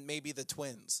Cubs, and maybe the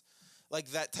Twins,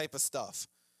 like that type of stuff.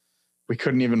 We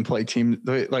couldn't even play we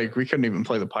couldn't even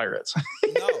play the Pirates.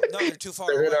 No, they're too far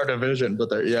They're away. in our division, but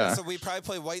they're So we probably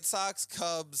play White Sox,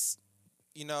 Cubs,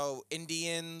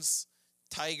 Indians,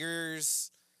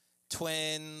 Tigers,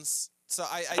 Twins. So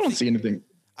I don't see anything.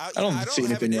 I don't see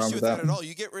have anything an wrong issue with with that. at all.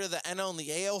 You get rid of the NL and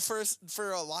the AL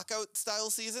for a lockout style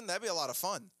season. That'd be a lot of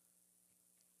fun.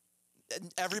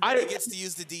 And everybody gets to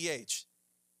use the DH.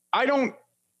 I don't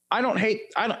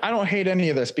hate any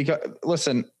of this because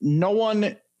listen, no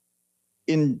one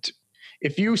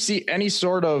if you see any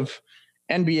sort of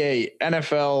NBA,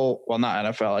 NFL, well, not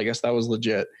NFL, I guess that was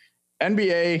legit.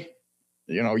 NBA,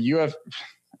 you have,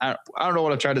 I don't know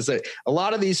what I'm trying to say. A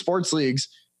lot of these sports leagues,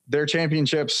 their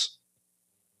championships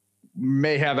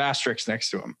may have asterisks next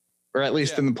to them, or at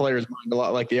least in the players' mind, a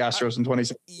lot like the Astros in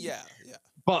 2016. Yeah.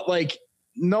 But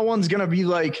no one's going to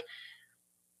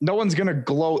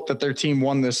gloat that their team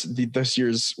won this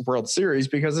year's World Series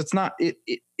because it's not,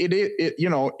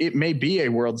 it may be a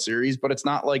World Series, but it's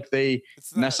not like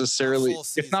it's not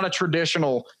a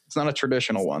traditional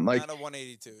one. Like not a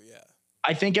 182. Yeah.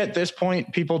 I think at this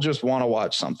point, people just want to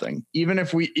watch something. Even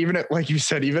if like you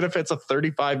said, even if it's a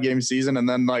 35 game season and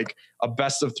then like a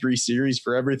best of 3 series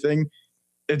for everything,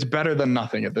 it's better than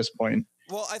nothing at this point.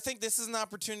 Well, I think this is an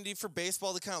opportunity for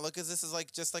baseball to kind of look at this as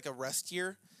just like a rest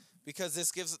year, because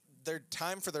this gives their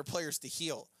time for their players to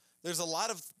heal. There's a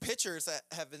lot of pitchers that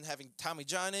have been having Tommy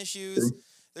John issues.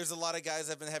 There's a lot of guys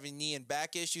that have been having knee and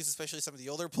back issues, especially some of the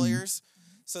older players.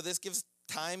 So this gives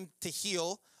time to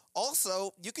heal.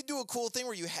 Also, you could do a cool thing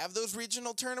where you have those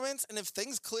regional tournaments, and if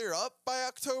things clear up by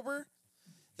October,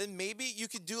 then maybe you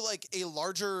could do like a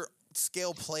larger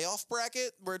scale playoff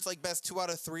bracket where it's like best 2 out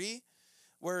of 3,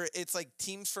 where it's like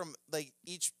teams from like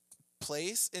each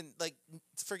place, and like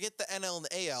forget the NL and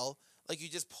the AL, like you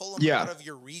just pull them out of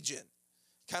your region,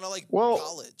 kind of like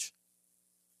college.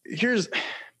 Here's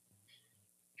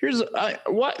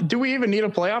what do we even need a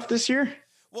playoff this year?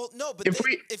 Well, no, but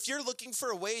if you're looking for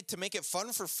a way to make it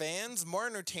fun for fans, more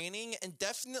entertaining, and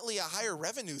definitely a higher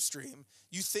revenue stream,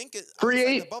 you think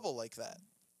create a bubble like that.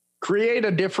 Create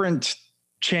a different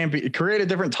champion, create a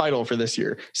different title for this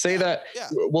year. Say that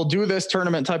we'll do this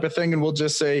tournament type of thing, and we'll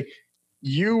just say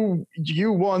you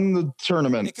won the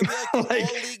tournament. It could be like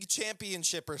all league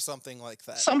championship or something like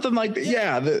that. Something like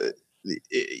that.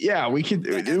 Yeah, we could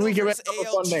have a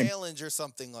AL fun name. challenge or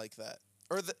something like that.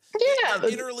 Or the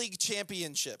interleague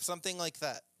championship, something like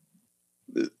that.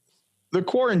 The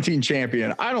quarantine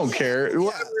champion. I don't care.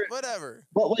 Whatever.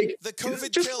 But like the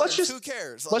COVID killers, who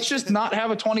cares? Let's just not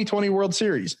have a 2020 World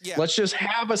Series. Yeah. Let's just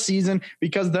have a season,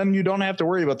 because then you don't have to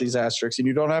worry about these asterisks, and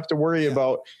you don't have to worry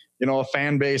about a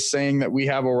fan base saying that we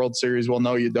have a World Series. Well,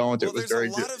 no, you don't. Well, there's a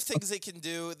lot of things they can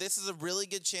do. This is a really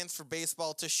good chance for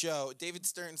baseball to show, David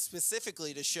Stern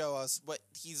specifically, to show us what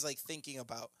he's like thinking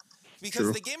about.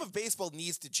 Because the game of baseball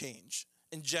needs to change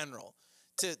in general,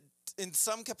 in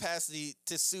some capacity,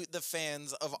 to suit the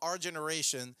fans of our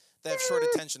generation that have short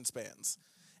attention spans.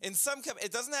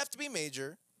 It doesn't have to be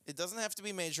major. It doesn't have to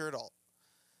be major at all.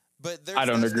 But there's I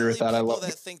don't agree with that. People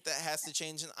that think that has to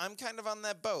change, and I'm kind of on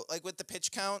that boat. Like with the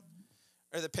pitch count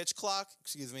or the pitch clock,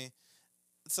 excuse me.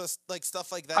 So like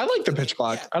stuff like that. I like the pitch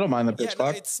clock. I don't mind the pitch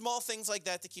clock. It's small things like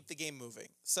that to keep the game moving.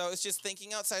 So it's just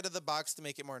thinking outside of the box to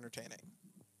make it more entertaining.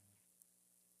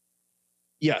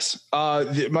 Yes.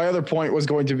 My other point was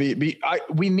going to be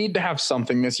we need to have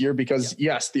something this year, because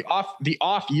yes, the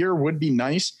off year would be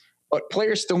nice, but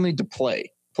players still need to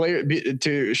play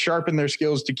to sharpen their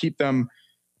skills to keep them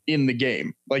in the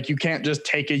game. Like you can't just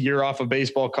take a year off of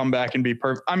baseball, come back and be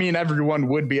perfect. I mean, everyone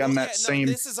would be on that same.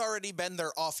 This has already been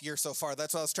their off year so far.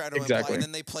 That's what I was trying to imply. And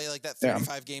then they play like that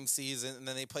 35 game season, and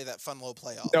then they play that fun low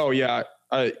playoff. Oh yeah.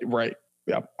 Right.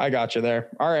 Yeah. I got you there.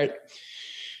 All right.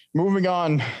 Moving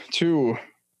on to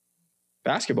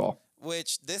basketball,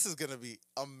 which this is going to be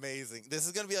amazing. This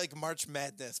is going to be like March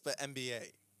Madness, but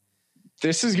NBA.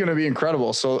 This is going to be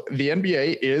incredible. So the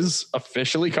NBA is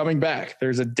officially coming back.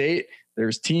 There's a date.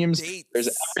 There's teams. Dates. There's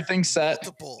everything set.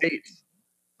 Dates.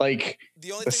 Like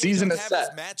the only the thing season we is don't have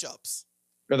set. Is matchups.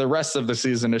 Or the rest of the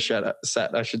season is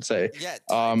set. I should say. Yeah,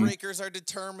 tiebreakers are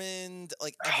determined.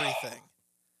 Like everything.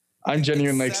 I'm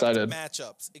genuinely excited.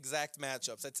 Exact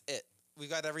matchups. That's it. We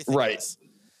got everything. Right. Else.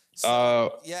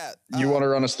 So, you want to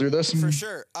run us through this? For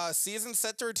sure. Season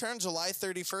set to return July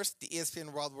 31st, the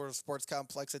ESPN World War Sports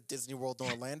Complex at Disney World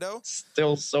in Orlando.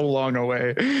 Still so long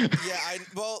away.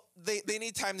 They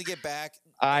need time to get back.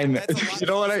 I know. You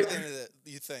know what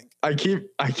you think? I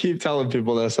keep telling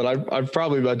people this, and I've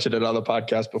probably mentioned it on the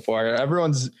podcast before.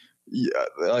 Everyone's yeah,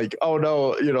 like, oh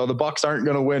no, the Bucks aren't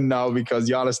going to win now because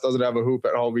Giannis doesn't have a hoop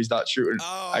at home. He's not shooting.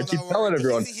 Oh, I keep telling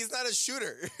everyone. He's not a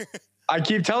shooter. I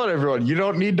keep telling everyone, you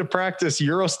don't need to practice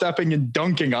Euro stepping and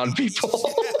dunking on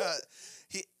people.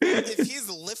 Yeah. If he's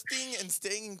lifting and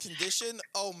staying in condition,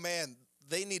 oh man,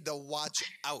 they need to watch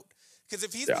out. Because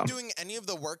if he's been doing any of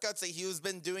the workouts that he has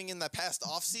been doing in the past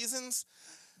off seasons,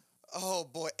 oh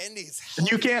boy, and he's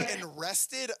healthy and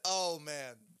rested. Oh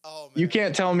man. You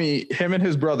can't tell me him and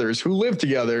his brothers who live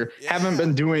together haven't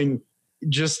been doing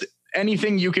just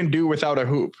anything you can do without a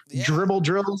hoop. Dribble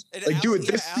drills.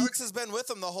 Alex has been with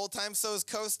him the whole time. So is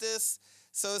Kostas.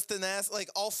 So is Thanas. Like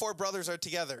all four brothers are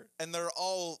together, and they're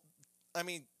all. I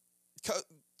mean,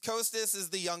 Kostas is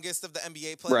the youngest of the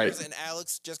NBA players, and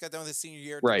Alex just got done with his senior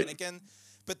year at Dominican.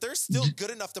 But they're still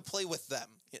good enough to play with them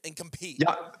and compete.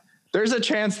 Yeah. There's a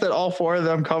chance that all four of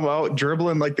them come out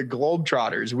dribbling like the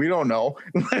Globetrotters. We don't know.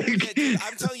 Dude,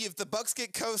 I'm telling you, if the Bucks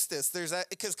get Kostas,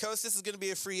 because Kostas is going to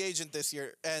be a free agent this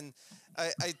year. And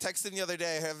I texted him the other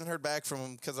day. I haven't heard back from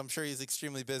him because I'm sure he's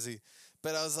extremely busy.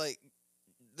 But I was like,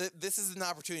 this is an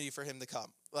opportunity for him to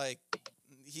come. Like,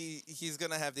 he's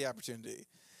going to have the opportunity.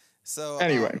 So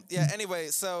anyway.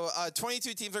 So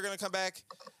 22 teams are going to come back.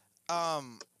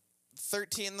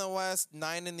 13 in the West,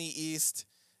 9 in the East.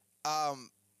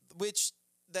 Which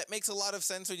that makes a lot of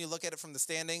sense when you look at it from the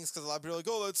standings, because a lot of people are like,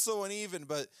 oh, that's so uneven.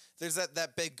 But there's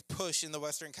that big push in the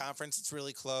Western Conference. It's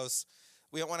really close.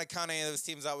 We don't want to count any of those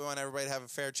teams out. We want everybody to have a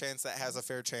fair chance that has a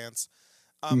fair chance.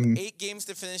 8 games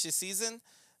to finish the season.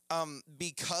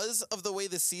 Because of the way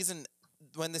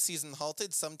when the season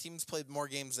halted, some teams played more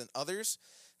games than others.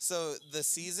 So the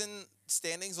season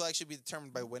standings will actually be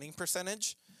determined by winning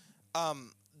percentage.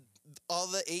 All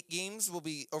the 8 games will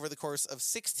be over the course of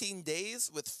 16 days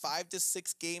with 5 to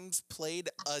 6 games played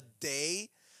a day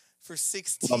for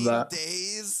 16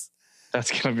 days.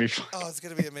 That's going to be fun. Oh, it's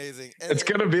going to be amazing. And it's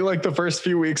going to be like the first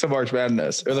few weeks of March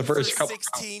Madness or the first couple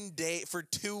 16 days for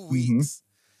 2 weeks.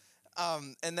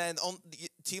 And then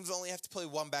teams only have to play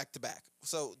one back-to-back.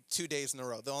 So 2 days in a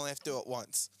row. They'll only have to do it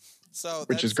once. So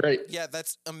which is great. Yeah,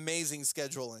 that's amazing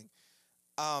scheduling.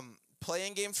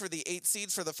 Playing games for the 8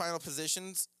 seeds for the final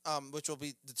positions, which will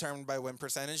be determined by win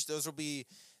percentage. Those will be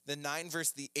the 9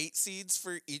 versus the 8 seeds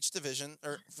for each division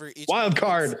or for each wild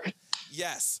card.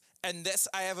 Yes, and this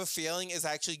I have a feeling is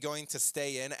actually going to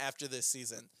stay in after this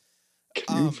season.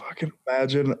 Can you fucking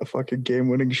imagine a fucking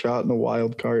game-winning shot in the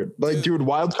wild card? Like, dude,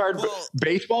 wild card,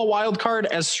 baseball wild card,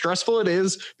 as stressful it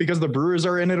is because the Brewers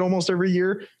are in it almost every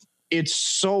year.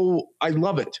 I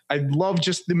love it. I love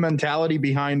just the mentality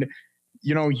behind.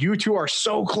 You two are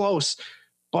so close,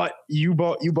 but you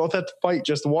both have to fight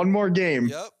just one more game.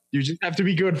 Yep. You just have to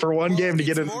be good for one game to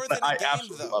get in. I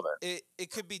absolutely love it.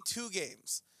 It could be 2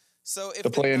 games. So if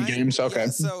the play-in games, okay. Yeah,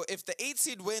 so if the 8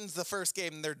 seed wins the first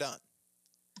game, they're done.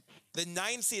 The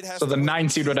 9 seed has. So the 9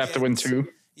 seed would have to win 2.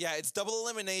 Yeah, it's double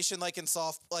elimination, like in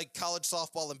college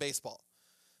softball and baseball.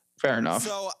 Fair enough.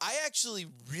 So I actually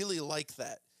really like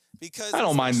that because I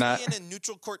don't mind that in a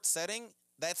neutral court setting.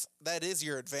 That is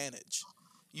your advantage.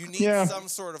 You need some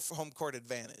sort of home court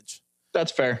advantage.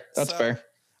 That's fair. That's fair.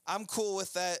 I'm cool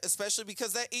with that, especially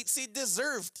because that 8 seed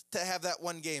deserved to have that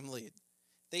 1 game lead.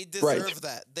 They deserve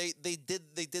that. They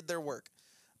did their work.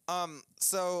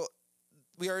 So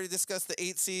we already discussed the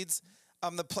 8 seeds.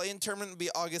 The play-in tournament will be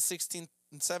August 16th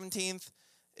and 17th.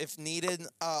 If needed,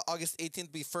 August 18th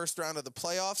will be first round of the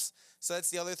playoffs. So that's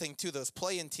the other thing too. Those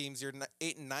play-in teams, your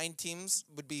 8 and 9 teams,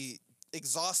 would be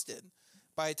exhausted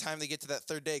by the time they get to that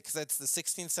third day, because that's the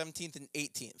 16th, 17th, and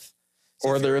 18th. So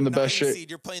or they're in the best shape.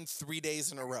 You're playing 3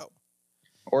 days in a row.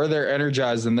 Or they're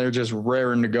energized and they're just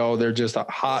raring to go. They're just a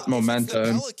hot momentum.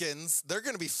 The Pelicans, they're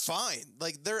going to be fine.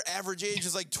 Like, their average age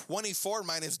is like 24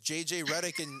 minus JJ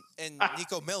Redick and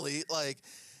Nico Millie. Like,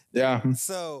 yeah.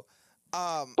 So,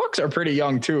 Bucks are pretty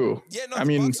young too. Yeah, no,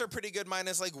 the Bucks are pretty good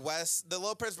minus like Wes. The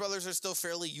Lopez brothers are still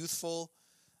fairly youthful.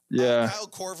 Yeah. Kyle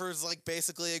Korver's like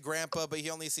basically a grandpa, but he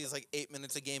only sees like 8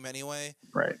 minutes a game anyway.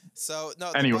 Right. So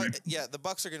no. Anyway. The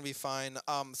Bucks are going to be fine.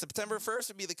 September 1st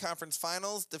would be the conference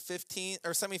finals. The 15th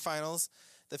or semifinals.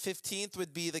 The 15th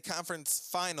would be the conference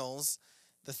finals.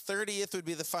 The 30th would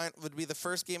be the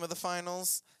first game of the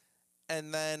finals,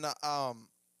 and then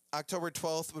October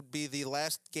 12th would be the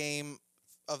last game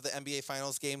of the NBA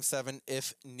Finals, Game 7,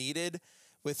 if needed,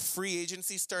 with free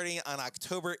agency starting on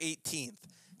October 18th.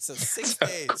 So 6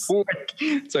 days.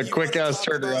 It's a quick ass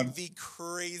turnaround. The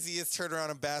craziest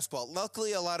turnaround in basketball.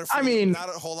 Luckily, not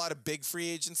a whole lot of big free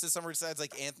agents this summer besides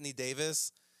like Anthony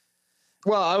Davis.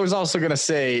 Well, I was also going to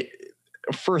say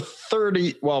for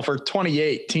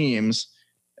 28 teams,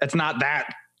 it's not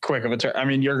that quick of a turn. I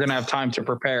mean, you're going to have time to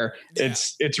prepare. Yeah.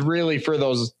 It's really for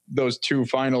those two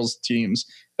finals teams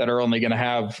that are only going to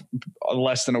have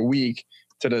less than a week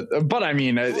but I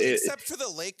mean, except for the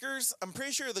Lakers, I'm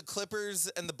pretty sure the Clippers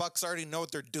and the Bucks already know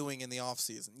what they're doing in the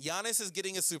offseason. Giannis is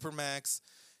getting a supermax.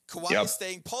 Kawhi is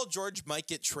staying. Paul George might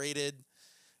get traded.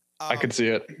 I could see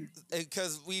it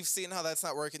because we've seen how that's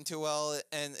not working too well,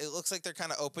 and it looks like they're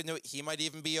kind of open to it. He might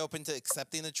even be open to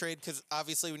accepting the trade because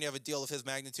obviously when you have a deal of his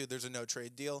magnitude, there's a no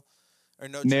trade deal or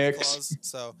no trade clause.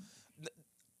 So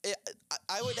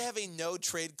I would have a no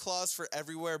trade clause for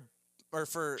everywhere. Or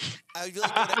I would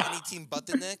like go to any team but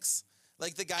the Knicks.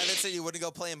 Like the guy that said he wouldn't go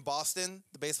play in Boston,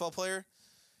 the baseball player.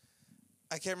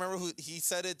 I can't remember who he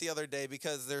said it the other day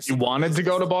because there's. He wanted to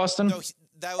go to Boston? No,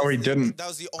 he didn't. That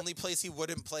was the only place he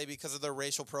wouldn't play because of the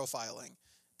racial profiling.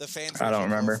 The fans. I don't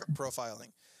remember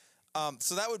profiling.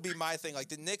 So that would be my thing. Like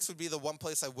the Knicks would be the one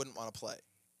place I wouldn't want to play.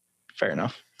 Fair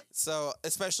enough. So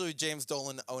especially with James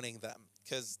Dolan owning them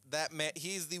because that man,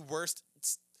 he's the worst.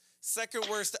 Second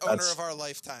worst owner of our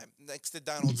lifetime, next to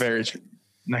Donald. Very true.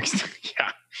 Next, yeah,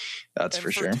 that's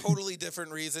for sure. For totally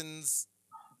different reasons,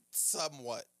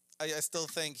 somewhat. I still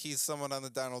think he's someone on the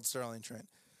Donald Sterling train.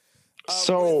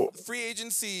 So free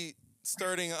agency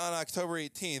starting on October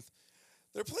 18th,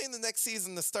 they're playing the next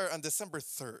season to start on December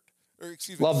 3rd. Or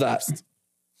excuse me. Love that.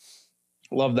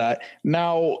 Love that.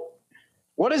 Now,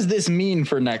 what does this mean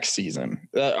for next season?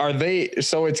 Are they?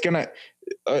 So it's gonna.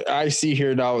 I see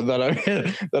here now that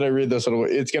I read this.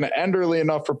 It's going to end early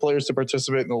enough for players to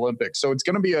participate in the Olympics. So it's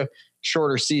going to be a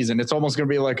shorter season. It's almost going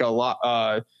to be like a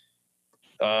lockout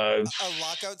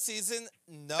season.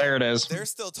 No, there it is. They're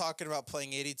still talking about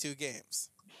playing 82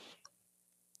 games.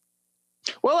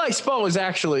 Well, I suppose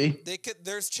actually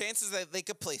there's chances that they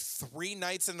could play 3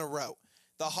 nights in a row.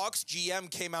 The Hawks GM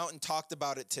came out and talked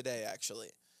about it today. Actually,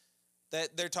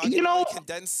 that they're talking about a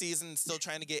condensed season, still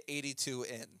trying to get 82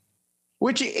 in.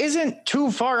 Which isn't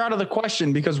too far out of the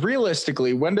question because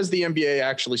realistically, when does the NBA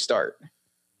actually start?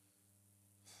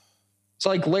 It's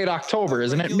like late October,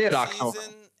 isn't it? Mid-October.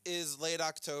 Season is late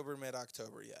October,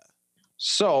 mid-October, yeah.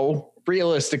 So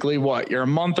realistically, what? You're a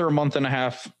month or a month and a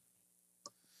half?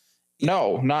 Yeah.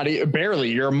 No, not barely.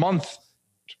 You're a month.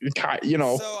 So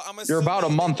you're about a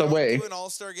month away. Do an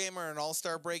All-Star game or an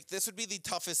All-Star break. This would be the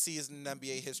toughest season in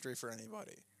NBA history for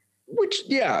anybody. Which,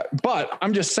 yeah, but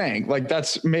I'm just saying, like,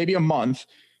 that's maybe a month,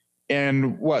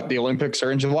 and the Olympics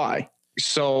are in July,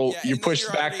 so you push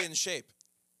back. Already in shape.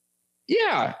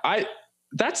 Yeah,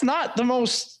 that's not the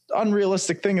most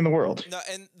unrealistic thing in the world. No,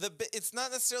 and it's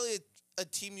not necessarily a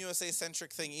Team USA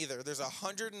centric thing either. There's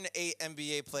 108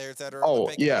 NBA players that are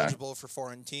eligible for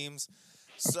foreign teams.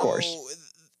 Of course.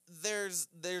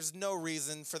 There's no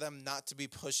reason for them not to be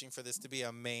pushing for this to be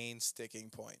a main sticking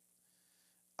point.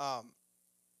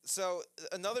 So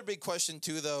another big question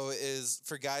too, though, is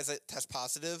for guys that test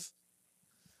positive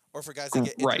or for guys that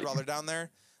get injured while they're down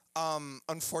there.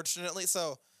 Unfortunately,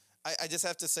 so I just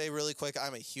have to say really quick,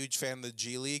 I'm a huge fan of the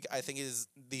G League. I think it is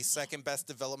the second best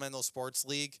developmental sports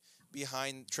league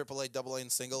behind AAA, AA,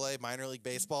 and Single A, minor league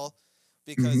baseball,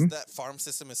 because that farm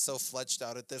system is so fledged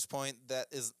out at this point. That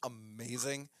is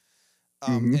amazing.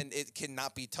 And it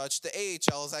cannot be touched. The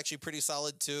AHL is actually pretty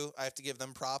solid too. I have to give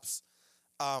them props.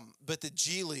 But the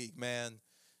G League, man,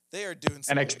 they are doing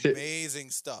some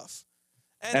amazing stuff.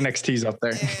 And NXT's up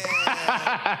there.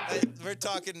 We're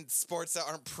talking sports that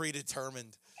aren't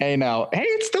predetermined. Hey,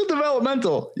 it's still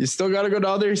developmental. You still got to go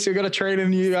down there. You still got to train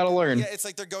and you got to learn. Yeah, it's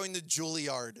like they're going to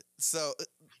Juilliard. So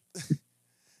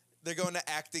they're going to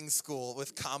acting school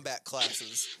with combat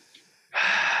classes.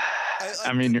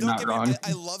 I mean, you're not wrong.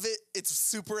 I love it. It's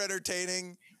super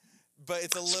entertaining, but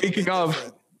it's a little bit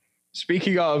different.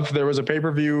 Speaking of, there was a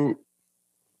pay-per-view.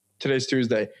 Today's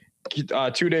Tuesday,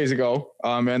 2 days ago,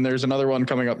 and there's another one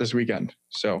coming up this weekend.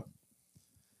 So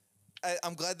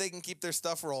I'm glad they can keep their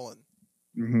stuff rolling.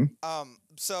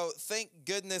 So thank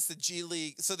goodness the G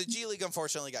League. So the G League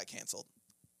unfortunately got canceled,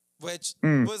 which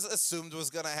was assumed was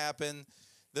going to happen.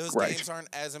 Those games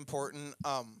aren't as important.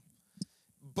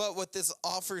 But what this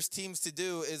offers teams to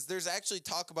do is there's actually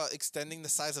talk about extending the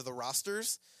size of the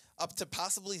rosters up to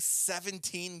possibly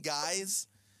 17 guys,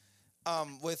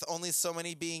 with only so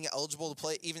many being eligible to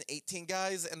play, even 18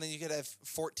 guys, and then you could have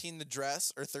 14 to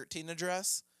dress or 13 to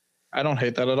dress. I don't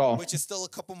hate that at all. Which is still a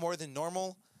couple more than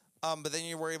normal. But then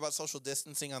you worry about social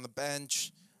distancing on the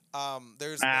bench.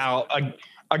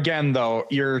 Again, though,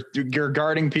 you're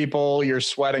guarding people, you're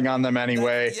sweating on them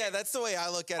anyway. That's the way I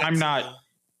look at it.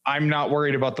 I'm not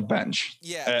worried about the bench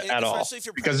at all,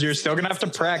 because you're still going to have to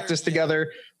practice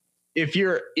together. If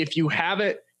you have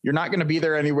it, you're not going to be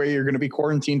there anyway. You're going to be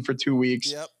quarantined for 2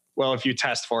 weeks. Yep. well, if you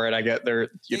test for it, I get there,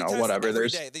 They test whatever. every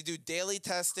There's day. They do daily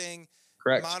testing,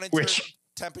 correct. monitor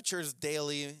temperatures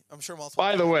daily. I'm sure multiple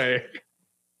By times.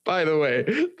 the way,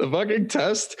 the fucking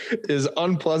test is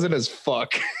unpleasant as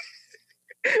fuck.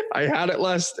 I had it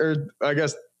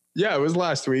it was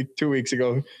last week, 2 weeks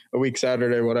ago, a week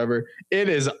Saturday, whatever. It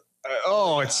is,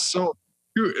 it's so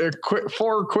quick,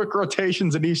 4 quick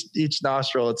rotations in each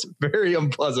nostril. It's very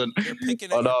unpleasant. You're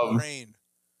picking at your brain.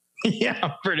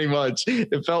 Yeah, pretty much.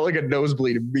 It felt like a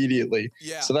nosebleed immediately.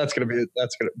 Yeah. So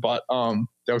but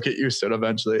they'll get used to it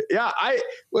eventually. Yeah, I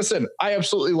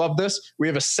absolutely love this. We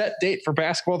have a set date for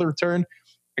basketball to return.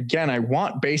 Again, I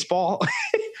want baseball,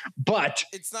 but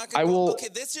it's not going to Okay,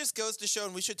 this just goes to show,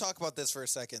 and we should talk about this for a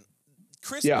second.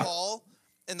 Chris Paul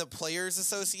and the Players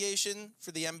Association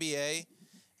for the NBA,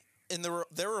 in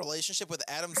their relationship with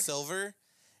Adam Silver,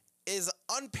 is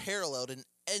unparalleled in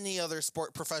any other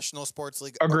professional sports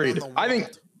league. Agreed. I think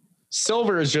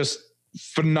Silver is just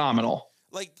phenomenal.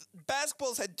 Like,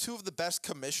 basketball's had 2 of the best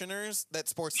commissioners that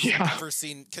sports has ever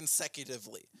seen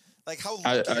consecutively. Like, how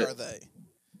lucky are they?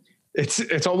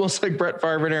 It's almost like Brett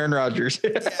Favre and Aaron Rodgers.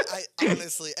 I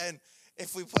honestly, and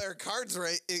if we play our cards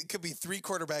right, it could be 3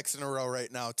 quarterbacks in a row right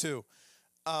now too.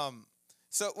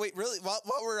 So wait, really, while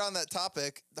we're on that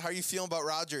topic, how are you feeling about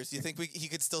Rodgers? Do you think he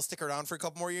could still stick around for a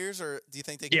couple more years, or do you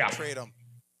think they can trade him?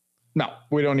 No,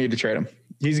 we don't need to trade him.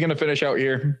 He's going to finish out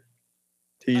here.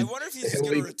 I wonder if he's just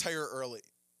going to retire early.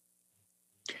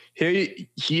 He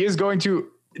is going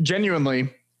to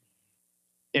genuinely.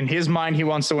 In his mind, he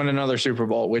wants to win another Super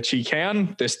Bowl, which he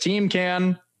can. This team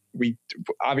can. We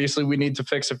need to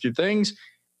fix a few things,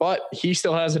 but he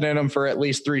still has it in him for at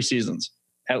least 3 seasons.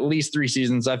 At least 3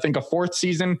 seasons. I think a 4th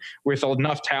season with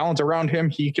enough talent around him,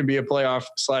 he can be a playoff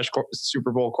 /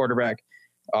 Super Bowl quarterback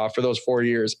for those 4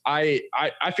 years. I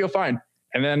feel fine.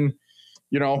 And then,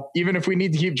 even if we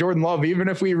need to keep Jordan Love, even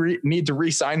if we need to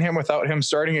re-sign him without him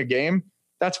starting a game,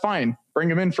 that's fine.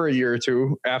 Bring him in for a year or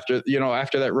 2 after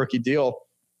that rookie deal.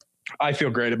 I feel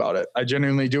great about it. I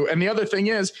genuinely do. And the other thing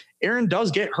is, Aaron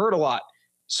does get hurt a lot.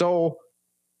 So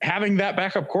having that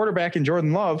backup quarterback in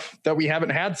Jordan Love that we haven't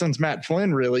had since Matt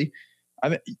Flynn, really,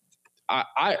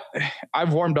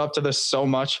 I've warmed up to this so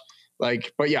much.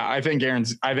 But yeah, I think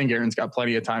Aaron's got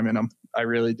plenty of time in him. I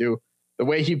really do. The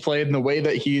way he played and the way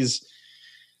that he's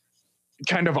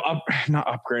kind of not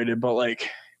upgraded, but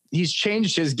he's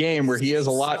changed his game where he is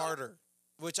a lot smarter.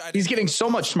 He's getting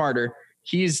so much smarter.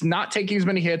 He's not taking as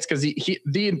many hits because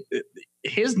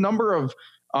his number of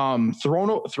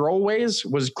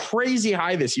throwaways was crazy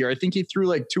high this year. I think he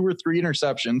threw 2 or 3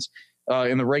 interceptions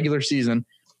in the regular season.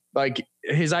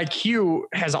 His IQ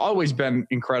has always been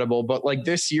incredible, but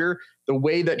this year, the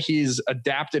way that he's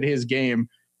adapted his game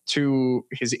to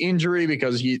his injury,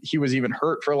 because he was even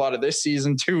hurt for a lot of this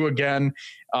season too. Again,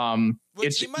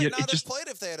 which he might not have played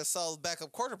if they had a solid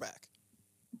backup quarterback.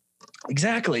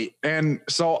 Exactly. And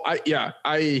so he's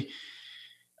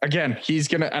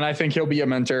going to, and I think he'll be a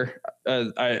mentor.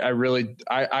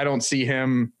 I don't see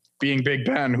him being Big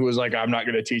Ben, who was I'm not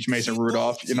going to teach Mason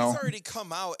Rudolph, He's already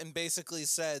come out and basically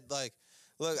said look,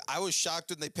 I was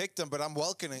shocked when they picked him, but I'm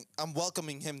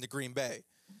welcoming him to Green Bay.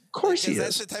 Of course he is.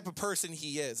 That's the type of person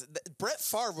he is. Brett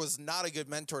Favre was not a good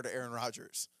mentor to Aaron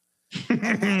Rodgers.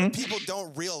 People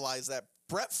don't realize that.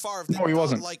 Brett Favre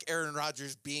didn't like Aaron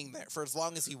Rodgers being there for as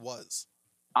long as he was.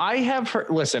 I have heard,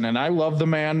 listen, and I love the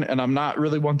man, and I'm not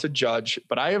really one to judge,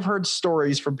 but I have heard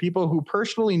stories from people who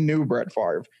personally knew Brett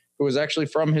Favre, who was actually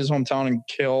from his hometown in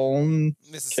Kiln,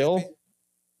 Mississippi.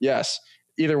 Yes,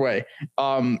 either way,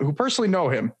 who personally know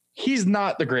him. He's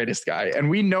not the greatest guy, and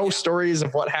we know stories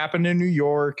of what happened in New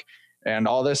York and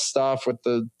all this stuff with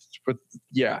the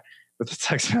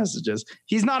text messages.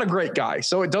 He's not a great guy.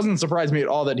 So it doesn't surprise me at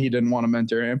all that he didn't want to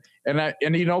mentor him. And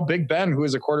Big Ben, who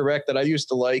is a quarterback that I used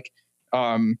to like,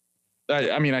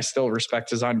 I still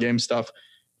respect his on game stuff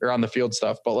or on the field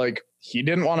stuff, but he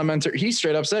didn't want to mentor. He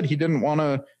straight up said he didn't want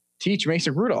to teach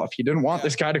Mason Rudolph. He didn't want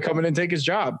this guy to come in and take his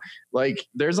job.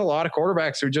 There's a lot of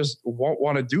quarterbacks who just won't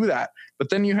want to do that. But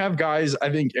then you have guys,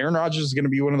 I think Aaron Rodgers is going to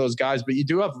be one of those guys, but you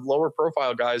do have lower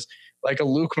profile guys like a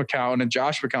Luke McCown and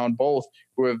Josh McCown, both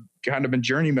who have kind of been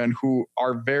journeymen who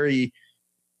are very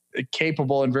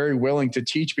capable and very willing to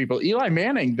teach people. Eli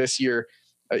Manning this year,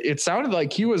 it sounded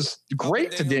like he was great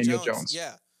to Daniel Jones.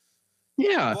 Yeah.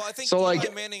 Yeah. Well, I think Eli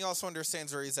Manning also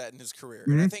understands where he's at in his career.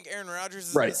 Mm-hmm. And I think Aaron Rodgers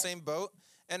is in the same boat.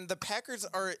 And the Packers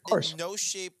are in no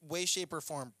way, shape, or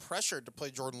form pressured to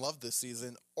play Jordan Love this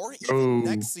season or even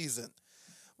next season,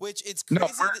 which it's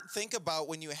crazy to think about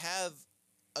when you have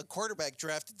a quarterback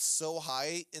drafted so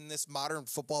high in this modern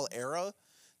football era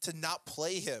to not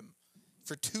play him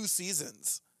for 2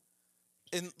 seasons.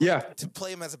 to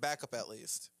play him as a backup at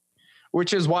least.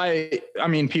 Which is why, I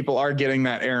mean, people are getting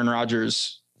that Aaron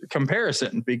Rodgers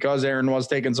comparison because Aaron was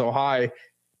taken so high,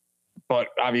 but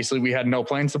obviously we had no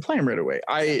plans to play him right away.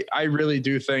 I really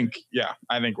do think,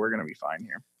 I think we're going to be fine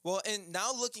here. Well, and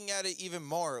now looking at it even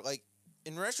more, like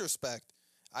in retrospect,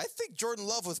 I think Jordan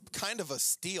Love was kind of a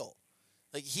steal.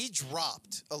 Like he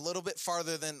dropped a little bit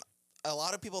farther than a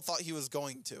lot of people thought he was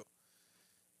going to.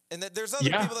 And that there's other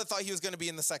people that thought he was going to be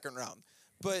in the second round.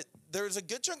 But there's a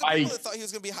good chunk of people that thought he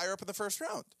was going to be higher up in the first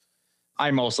round.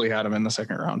 I mostly had him in the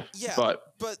second round. Yeah,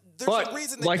 but there's a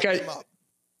reason they picked him up.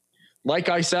 Like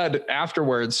I said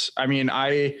afterwards, I mean,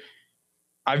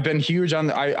 I've been huge on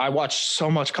I watched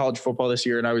so much college football this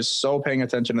year, and I was so paying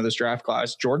attention to this draft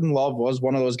class. Jordan Love was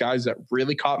one of those guys that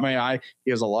really caught my eye.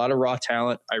 He has a lot of raw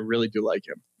talent. I really do like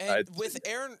him. And with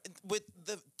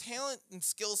the talent and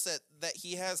skill set that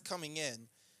he has coming in,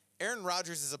 Aaron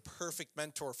Rodgers is a perfect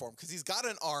mentor for him because he's got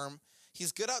an arm.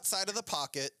 He's good outside of the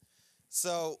pocket.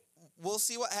 So we'll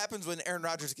see what happens when Aaron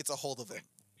Rodgers gets a hold of him.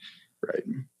 Right.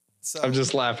 So I'm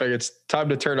just laughing. It's time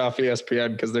to turn off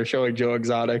ESPN because they're showing Joe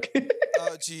Exotic.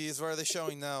 Oh, geez. What are they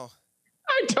showing now?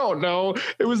 I don't know.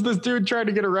 It was this dude trying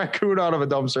to get a raccoon out of a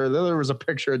dumpster. Then there was a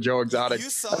picture of Joe Exotic.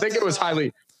 I think it was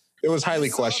highly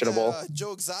questionable. That,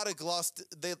 Joe Exotic lost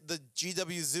the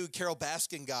GW Zoo. Carol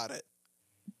Baskin got it.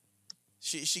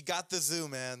 She got the zoo,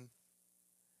 man.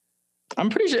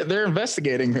 I'm pretty sure they're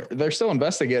investigating her. They're still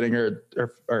investigating her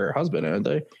husband, aren't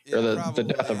they? Yeah, or the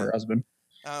death of her husband.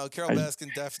 Oh, Carol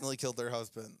Baskin definitely killed their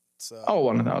husband. So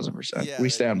 1,000%. Yeah, we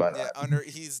stand by that.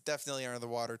 He's definitely under the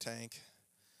water tank.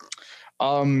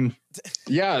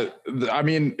 Yeah. I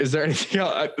mean, is there anything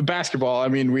else? Basketball. I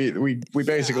mean, we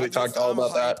basically talked all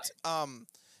about that.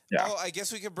 Yeah. Oh, I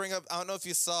guess we could bring up. I don't know if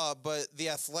you saw, but the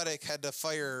Athletic had to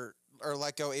fire or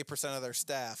let go 8% of their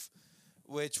staff,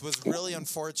 which was really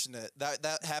unfortunate.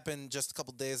 That happened just a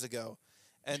couple days ago,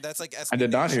 and that's like I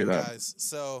did not hear that. Guys.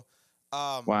 So.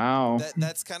 Wow.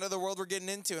 That's kind of the world we're getting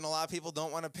into, and a lot of people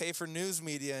don't want to pay for news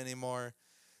media anymore,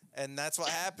 and that's what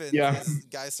happens. Yeah.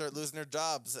 Guys start losing their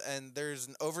jobs, and there's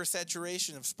an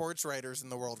oversaturation of sports writers in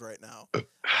the world right now,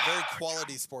 very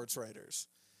quality sports writers.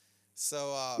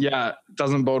 So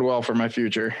doesn't bode well for my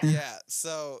future. Yeah,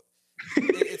 so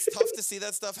it's tough to see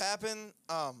that stuff happen,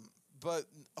 but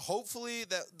hopefully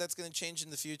that's going to change in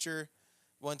the future.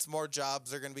 Once more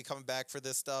jobs are going to be coming back for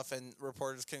this stuff and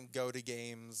reporters can go to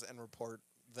games and report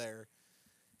there.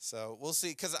 So we'll see.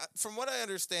 Because from what I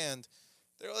understand,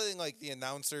 they're letting like the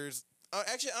announcers.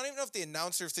 Actually, I don't even know if the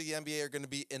announcers to the NBA are going to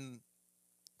be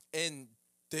in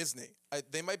Disney.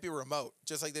 They might be remote,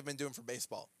 just like they've been doing for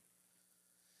baseball.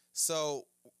 So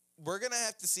we're going to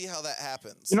have to see how that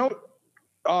happens. You know,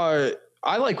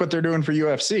 I like what they're doing for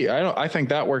UFC. I think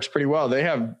that works pretty well. They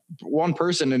have one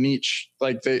person in each,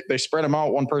 like they spread them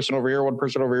out. One person over here, one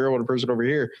person over here, one person over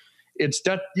here. It's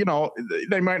that, you know,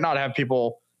 they might not have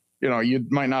people, you know, you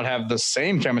might not have the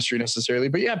same chemistry necessarily,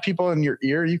 but you have people in your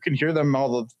ear. You can hear them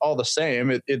all the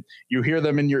same. You hear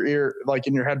them in your ear, like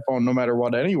in your headphone, no matter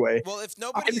what anyway. Well,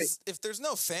 if there's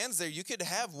no fans there, you could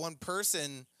have one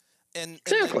person and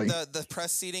exactly. the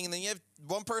press seating, and then you have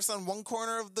one person on one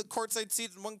corner of the courtside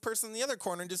seat and one person in the other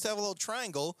corner, and just have a little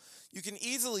triangle. You can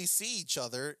easily see each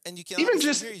other, and you can even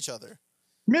just hear each other.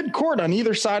 Mid-court on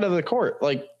either side of the court,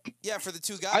 like for the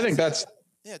two guys. I think that's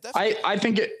definitely. I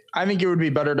think it would be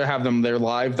better to have them there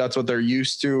live. That's what they're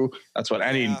used to. That's what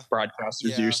any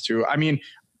broadcaster's used to. I mean,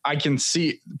 I can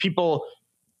see people,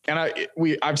 and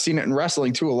I've seen it in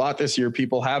wrestling too a lot this year.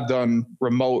 People have done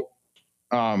remote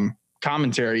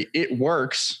commentary. It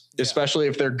works, especially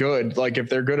if they're good. Like if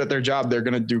they're good at their job, they're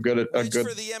going to do good at a good.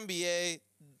 For the NBA,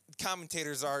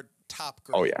 commentators are top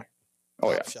grade.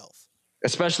 Top shelf.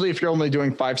 Especially if you're only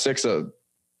doing 5 to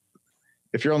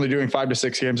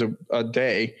 6 games a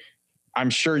day, I'm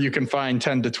sure you can find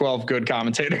 10 to 12 good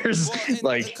commentators. Well,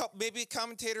 like maybe a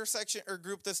commentator section or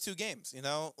group that's 2 games, you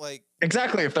know, like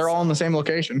exactly. If they're all in the same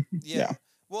location. Yeah.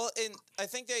 Well, and I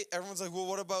think everyone's like, well,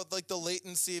 what about like the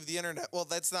latency of the internet? Well,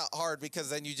 that's not hard because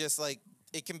then you just like,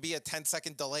 it can be a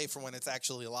 10-second delay from when it's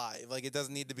actually live. Like it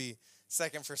doesn't need to be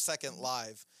second for second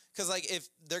live. Cause like if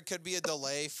there could be a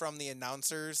delay from the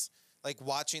announcers, like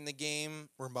watching the game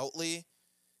remotely.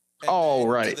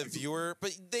 Right. To the viewer,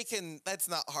 but that's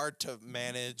not hard to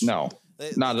manage. No,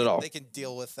 not at all. They can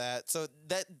deal with that. So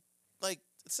that like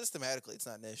systematically, it's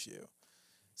not an issue.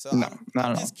 So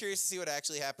I'm just curious to see what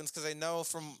actually happens because I know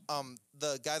from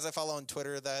the guys I follow on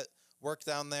Twitter that work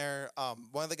down there.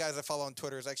 One of the guys I follow on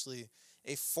Twitter is actually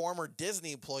a former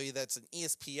Disney employee that's an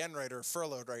ESPN writer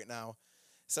furloughed right now.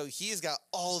 So he's got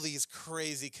all these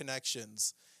crazy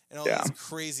connections and all these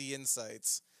crazy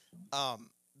insights.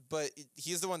 but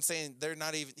he's the one saying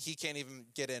he can't even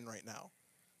get in right now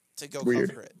to go Weird.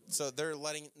 cover it. So they're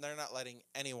not letting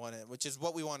anyone in, which is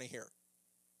what we want to hear.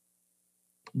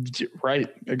 Right,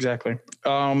 exactly.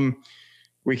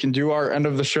 We can do our end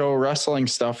of the show wrestling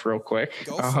stuff real quick.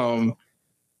 Go for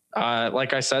it.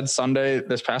 Like I said,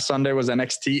 this past Sunday was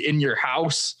NXT in your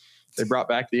house. They brought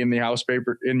back the in your house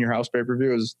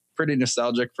pay-per-view. It was pretty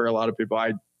nostalgic for a lot of people.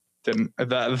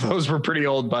 Those were pretty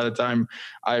old by the time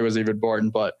I was even born,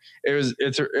 but it was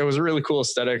a really cool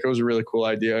aesthetic. It was a really cool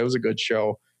idea. It was a good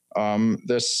show.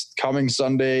 This coming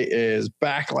Sunday is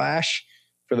Backlash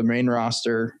for the main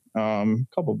roster.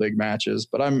 Couple big matches,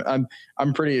 but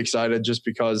I'm pretty excited just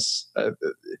because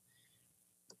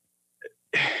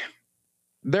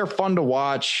they're fun to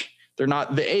watch. They're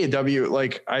not the AEW.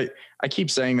 Like I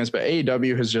keep saying this, but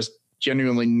AEW has just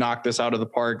genuinely knocked this out of the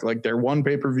park. Like their one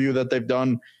pay-per-view that they've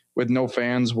done with no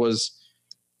fans was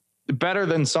better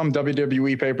than some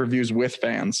WWE pay-per-views with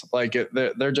fans. Like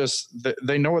they're just,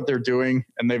 they know what they're doing,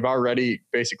 and they've already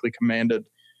basically commanded,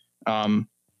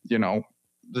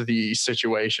 the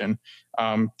situation.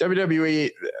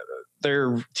 WWE,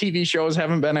 their TV shows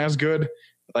haven't been as good.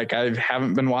 Like I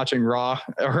haven't been watching Raw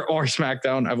or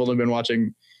SmackDown. I've only been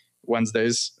watching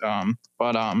Wednesdays.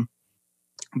 But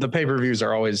the pay-per-views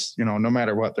are always, no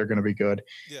matter what, they're going to be good.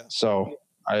 Yeah. So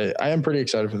I am pretty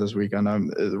excited for this weekend.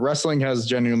 Wrestling has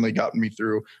genuinely gotten me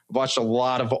through. I've watched a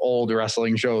lot of old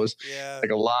wrestling shows. Yeah.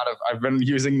 I've been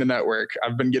using the network.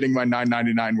 I've been getting my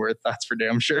 $9.99 worth. That's for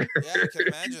damn sure. Yeah, I can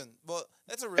imagine. Well,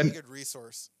 that's a really good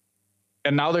resource.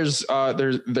 And now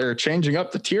they're changing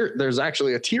up the tier. There's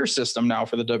actually a tier system now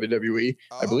for the WWE.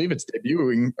 Oh. I believe it's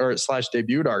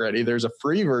debuted already. There's a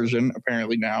free version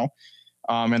apparently now.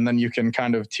 And then you can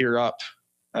kind of tier up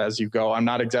as you go. I'm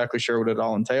not exactly sure what it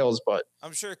all entails, but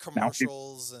I'm sure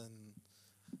commercials and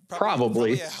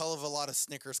probably a hell of a lot of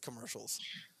Snickers commercials.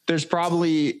 There's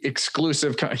probably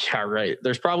exclusive.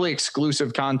 There's probably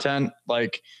exclusive content,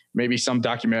 like maybe some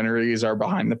documentaries are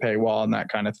behind the paywall and that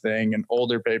kind of thing, and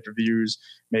older pay-per-views,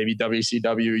 maybe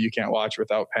WCW you can't watch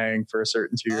without paying for a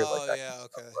certain tier. Oh, like yeah,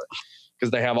 okay.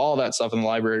 Because they have all that stuff in the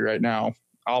library right now.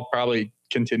 I'll probably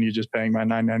continue just paying my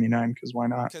 $9.99 because why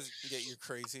not? Because you're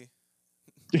crazy.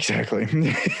 Exactly.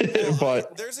 Well,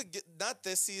 but not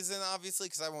this season, obviously,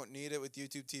 because I won't need it with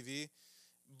YouTube TV.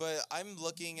 But I'm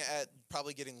looking at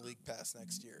probably getting League Pass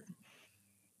next year.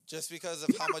 Just because of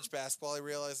how much basketball I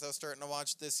realized I was starting to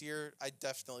watch this year, I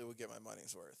definitely would get my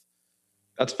money's worth.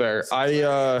 That's fair. So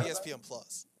ESPN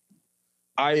Plus.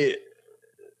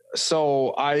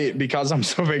 Because I'm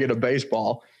so big into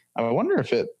baseball, I wonder if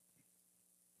did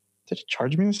it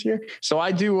charge me this year? So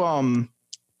I do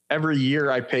every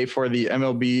year I pay for the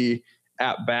MLB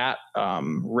at bat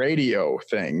radio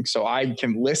thing, so I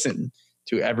can listen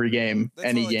to every game,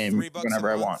 any game, whenever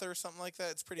I want. Or something like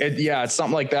that. It's pretty. It's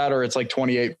something like that, or it's like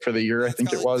 $28 for the year. I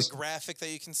think it was the graphic that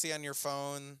you can see on your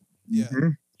phone. Yeah,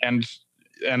 and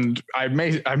I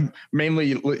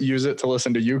mainly use it to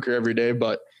listen to Euchre every day,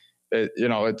 but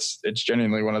it's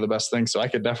genuinely one of the best things. So I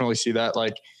could definitely see that.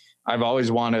 Like I've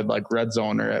always wanted like Red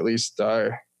Zone or at least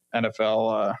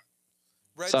NFL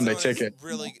Red Sunday Zone ticket.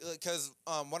 Really, because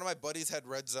one of my buddies had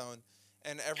Red Zone.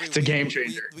 And it's a game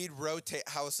changer. We'd rotate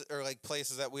house or like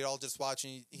places that we'd all just watch,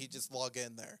 and he'd just log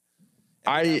in there.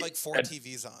 And I have like 4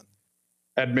 TVs on.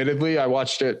 Admittedly, I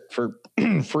watched it for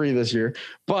free this year,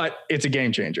 but it's a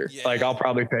game changer. Yeah. Like I'll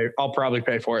probably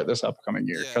pay for it this upcoming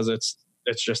year because it's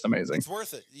just amazing. It's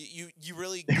worth it. You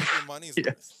really get your money's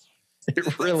worth.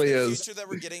 It really is. The future that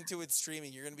we're getting to with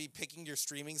streaming, you're going to be picking your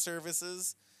streaming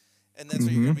services, and that's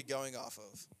what you're going to be going off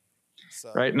of.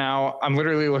 So. Right now, I'm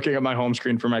literally looking at my home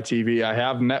screen for my TV. I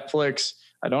have Netflix.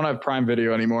 I don't have Prime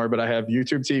Video anymore, but I have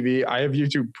YouTube TV. I have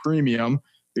YouTube Premium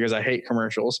because I hate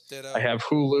commercials. Ditto. I have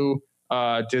Hulu,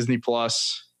 Disney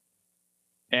Plus,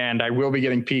 and I will be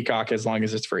getting Peacock as long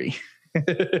as it's free.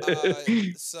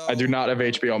 So I do not have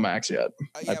HBO Max yet.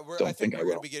 I think we're going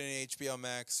to be getting HBO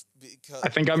Max because I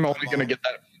think I'm only going to get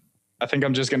that. I think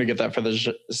I'm just going to get that for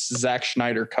the Zack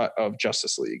Snyder cut of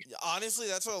Justice League. Honestly,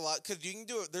 that's what because you can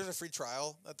do it. There's a free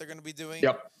trial that they're going to be doing.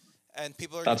 Yep. And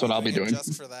people are. That's what I'll be doing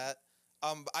just for that.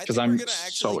 I think we're going to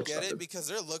actually get it because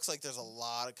there looks like there's a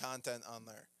lot of content on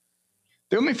there.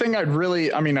 The only thing I would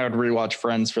rewatch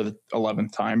Friends for the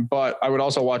 11th time, but I would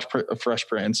also watch Fresh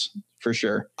Prince for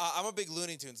sure. I'm a big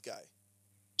Looney Tunes guy.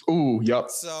 Ooh,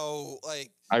 yep. So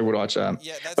I would watch that.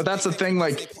 Yeah, that's the thing.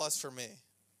 Like, plus for me.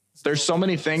 There's so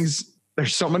many things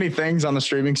on the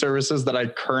streaming services that I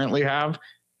currently have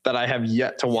that I have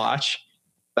yet to watch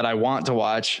that I want to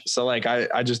watch. So like,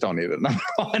 I just don't need another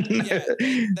one. Yeah,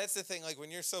 that's the thing. Like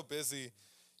when you're so busy,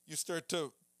 you start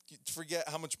to forget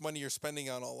how much money you're spending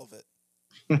on all of it.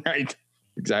 Right.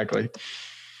 Exactly.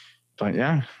 But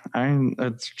yeah, I'm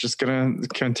just going to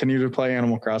continue to play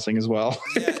Animal Crossing as well.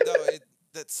 Yeah, no,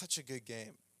 that's such a good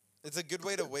game. It's a good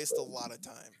way to waste a lot of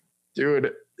time.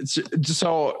 Dude,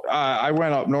 so I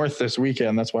went up north this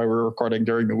weekend. That's why we're recording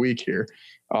during the week here.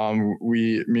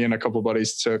 Me and a couple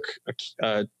buddies took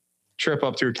a trip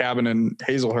up to a cabin in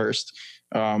Hazelhurst,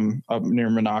 up near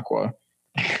Minocqua,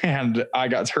 and I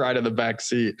got to ride in the back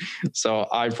seat. So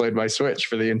I played my Switch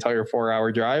for the entire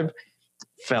 4-hour drive.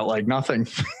 Felt like nothing.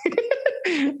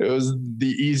 It was the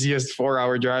easiest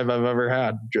 4-hour drive I've ever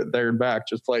had there and back,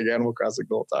 just playing Animal Crossing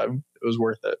the whole time. It was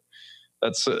worth it.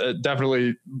 That's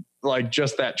definitely like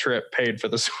just that trip paid for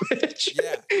the Switch.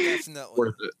 Yeah, definitely.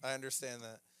 Worth it. I understand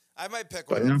that. I might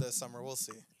pick one up this summer. We'll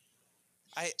see.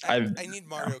 I need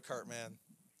Mario Kart, man.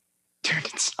 Dude,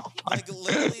 it's so fun. Like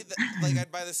literally,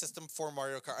 I'd buy the system for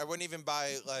Mario Kart. I wouldn't even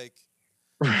buy I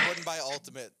wouldn't buy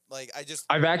Ultimate.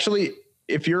 I've actually,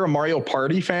 if you're a Mario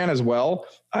Party fan as well,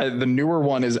 the newer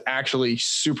one is actually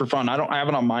super fun. I have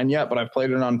it on mine yet, but I've played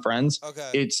it on friends.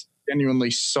 Okay. It's genuinely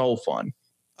so fun.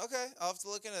 Okay, I'll have to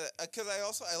look into it because I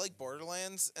like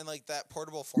Borderlands and like that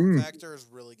portable form factor is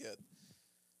really good.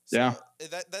 So yeah,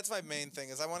 that's my main thing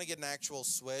is I want to get an actual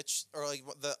Switch or like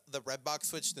the Redbox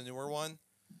Switch, the newer one.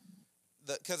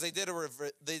 Because they did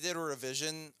a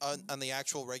revision on the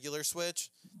actual regular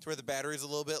Switch to where the battery's a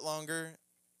little bit longer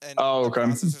and the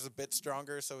processor's a bit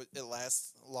stronger, so it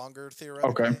lasts longer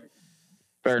theoretically. Okay,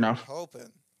 fair enough.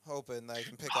 Hoping that I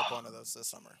can pick up one of those this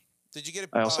summer. Did you get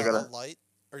I also got a light?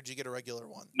 Or did you get a regular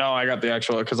one? No, I got the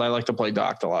actual because I like to play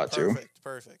docked a lot too.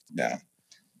 Perfect. Yeah,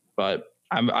 but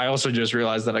I also just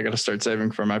realized that I got to start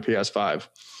saving for my PS5.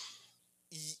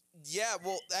 Yeah,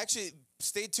 well, actually,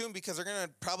 stay tuned because they're gonna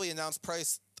probably announce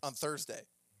price on Thursday.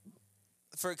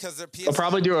 Because the PS5, they'll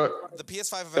probably do the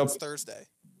PS5 event's Thursday.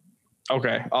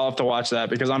 Okay, I'll have to watch that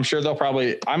because I'm sure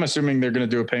I'm assuming they're gonna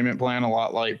do a payment plan a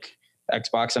lot like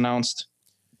Xbox announced,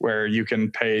 where you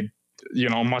can pay.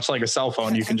 Much like a cell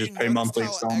phone, you can just pay monthly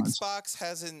installments. Xbox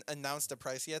hasn't announced a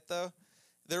price yet, though.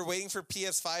 They're waiting for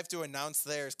PS5 to announce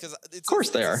theirs because of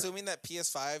course they are. Assuming that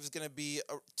PS5 is going to be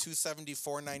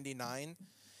 $274.99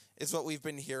 is what we've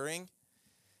been hearing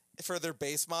for their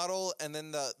base model, and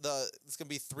then it's going to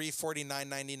be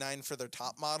 $349.99 for their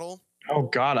top model. Oh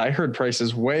God, I heard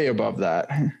prices way above that.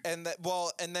 And then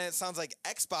it sounds like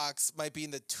Xbox might be in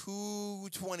the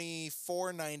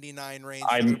 $224.99 range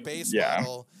for their base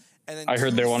model. And then I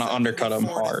heard they want to undercut them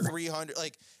hard. $300.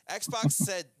 Like Xbox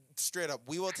said straight up,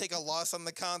 we will take a loss on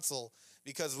the console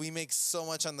because we make so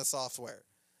much on the software.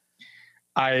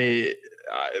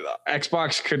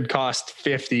 Xbox could cost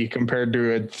 $50 compared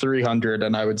to a $300,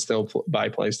 and I would still buy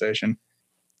PlayStation.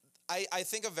 I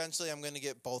think eventually I'm going to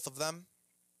get both of them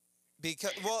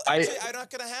because I'm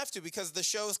not going to have to because the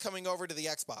show is coming over to the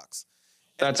Xbox.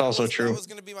 That's also true. That was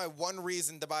going to be my one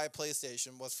reason to buy a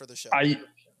PlayStation was for the show.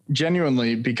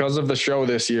 Genuinely, because of the show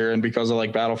this year and because of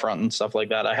like Battlefront and stuff like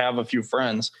that, I have a few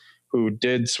friends who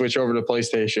did switch over to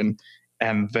PlayStation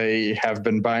and they have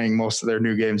been buying most of their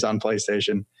new games on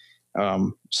PlayStation.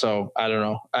 So I don't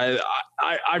know.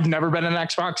 I've never been an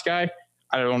Xbox guy.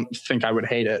 I don't think I would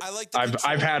hate it. I like the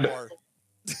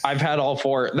I've had all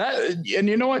four that, and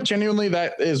you know what? Genuinely,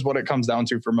 that is what it comes down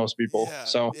to for most people. Yeah,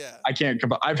 I can't.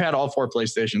 I've had all four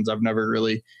PlayStations. I've never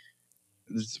really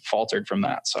faltered from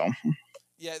that. So.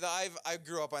 Yeah, I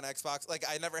grew up on Xbox. Like,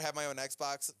 I never had my own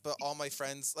Xbox, but all my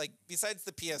friends, like, besides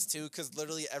the PS2, because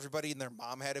literally everybody and their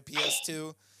mom had a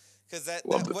PS2, because they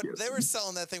were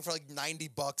selling that thing for like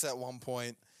 $90 at one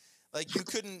point. Like,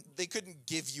 they couldn't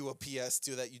give you a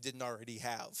PS2 that you didn't already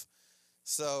have.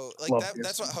 So, like,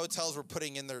 that's what hotels were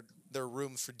putting in their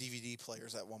rooms for DVD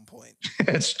players at one point.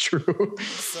 That's true.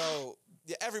 So,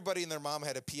 yeah, everybody and their mom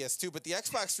had a PS2, but the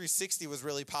Xbox 360 was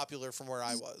really popular from where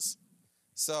I was.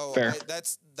 So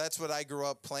that's what I grew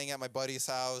up playing at my buddy's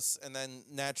house, and then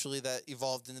naturally that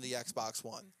evolved into the Xbox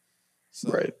One.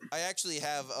 So right. I actually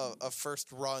have a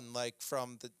first run like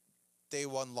from the day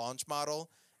one launch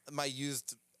model. My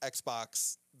used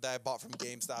Xbox that I bought from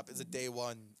GameStop is a day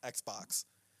one Xbox.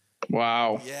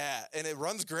 Wow. Yeah, and it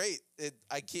runs great.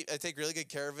 I take really good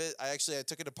care of it. I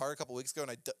took it apart a couple weeks ago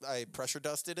and I pressure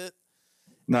dusted it.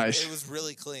 Nice. It was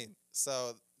really clean.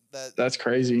 So that's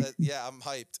crazy. I'm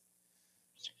hyped.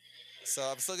 So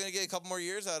I'm still going to get a couple more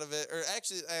years out of it. Or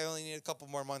actually, I only need a couple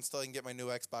more months till I can get my new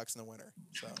Xbox in the winter.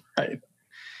 So. Right.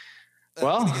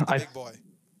 Well, big boy.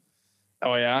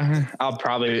 Oh, yeah? I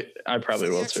probably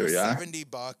will too, yeah.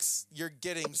 $70, you're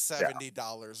getting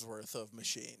 $70 worth of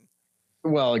machine.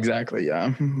 Well, exactly,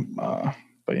 yeah.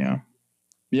 But yeah.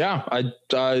 Yeah, I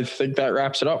think that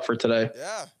wraps it up for today.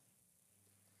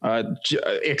 Yeah.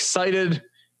 Excited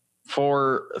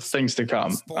for things to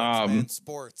come.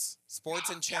 Sports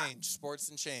and change.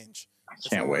 I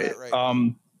can't wait.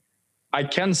 I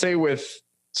can say with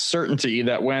certainty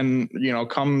that when,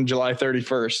 come July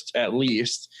 31st, at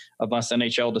least, unless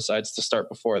NHL decides to start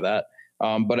before that,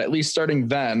 but at least starting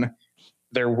then,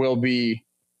 there will be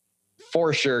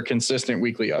for sure consistent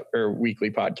weekly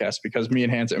podcasts, because me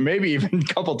and Hanson, maybe even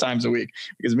a couple times a week,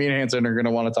 because me and Hanson are going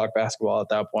to want to talk basketball at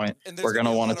that point. We're going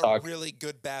to want to talk really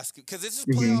good basketball, because this is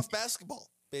playoff basketball,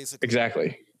 basically.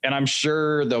 Exactly. And I'm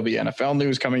sure there'll be NFL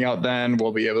news coming out then.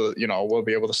 We'll be able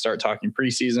to start talking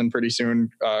preseason pretty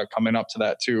soon, coming up to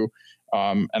that too.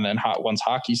 And then once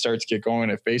hockey starts to get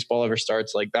going, if baseball ever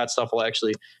starts, like that stuff will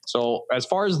actually. So as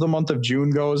far as the month of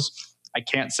June goes, I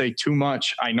can't say too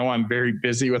much. I know I'm very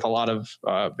busy with a lot of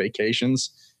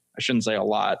vacations. I shouldn't say a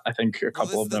lot. I think a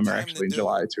couple of them are actually in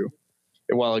July too.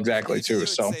 Well, exactly too.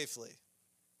 So safely.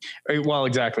 Well,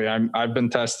 exactly. I've been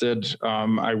tested.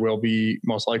 I will be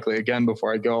most likely again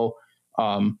before I go.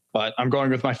 But I'm going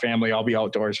with my family. I'll be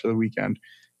outdoors for the weekend.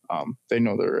 They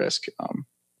know the risk.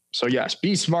 So yes,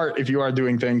 be smart if you are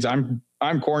doing things. I'm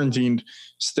quarantined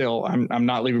still. I'm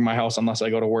not leaving my house unless I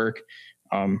go to work.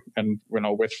 And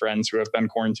with friends who have been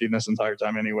quarantined this entire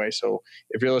time anyway. So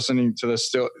if you're listening to this,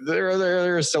 still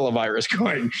there is still a virus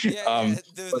going.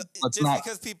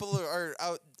 Because people are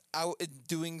out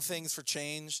doing things for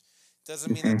change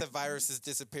doesn't mean that the virus is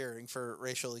disappearing for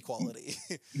racial equality.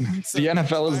 So the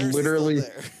NFL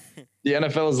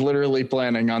is literally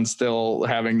planning on still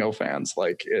having no fans.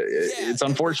 Like it's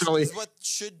unfortunately what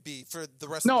should be for the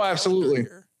rest. No, of the absolutely.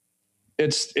 Year.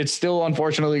 It's still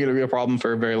unfortunately going to be a problem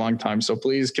for a very long time. So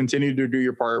please continue to do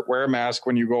your part. Wear a mask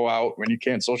when you go out, when you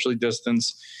can't socially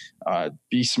distance.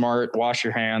 Be smart. Wash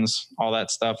your hands. All that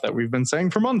stuff that we've been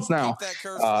saying for months now. Keep that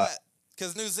curve flat.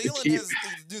 Because New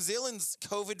Zealand's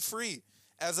COVID free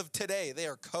as of today. They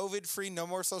are COVID free. No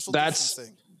more social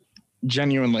distancing.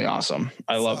 Genuinely awesome.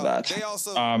 I love that. They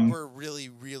also were really,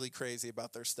 really crazy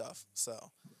about their stuff.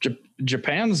 So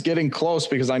Japan's getting close,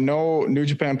 because I know New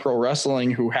Japan Pro Wrestling,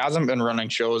 who hasn't been running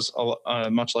shows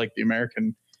much like the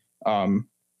American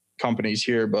companies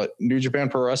here, but New Japan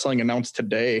Pro Wrestling announced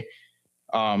today,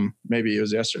 maybe it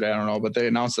was yesterday, I don't know, but they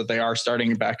announced that they are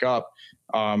starting back up.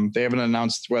 They haven't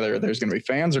announced whether there's going to be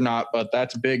fans or not, but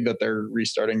that's big that they're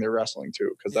restarting their wrestling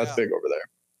too, because that's big over there.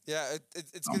 Yeah,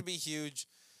 it's going to be huge.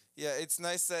 Yeah, it's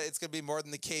nice that it's going to be more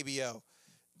than the KBO.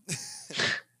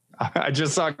 I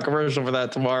just saw a commercial for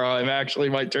that tomorrow. I actually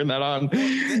might turn that on.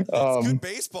 It's good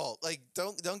baseball. Like,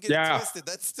 don't get it twisted.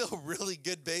 That's still really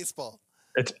good baseball.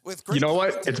 It's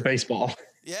what? It's baseball.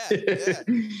 Yeah.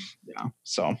 Yeah.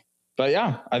 So, but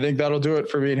yeah, I think that'll do it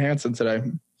for me and Hanson today.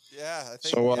 Yeah. I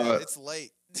think it's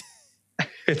late.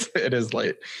 It is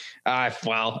late.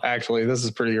 Well, actually, this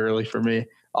is pretty early for me.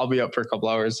 I'll be up for a couple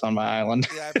hours on my island.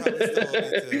 Yeah, I probably still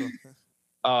will be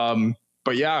too.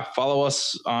 But yeah, follow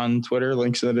us on Twitter.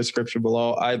 Links in the description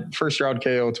below. First Round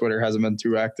KO Twitter hasn't been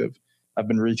too active. I've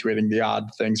been retweeting the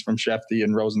odd things from Shefty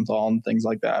and Rosenthal and things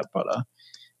like that. But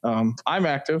I'm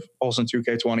active. Olsen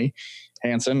 2K20.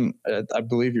 Hanson, I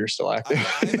believe you're still active.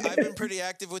 I've been pretty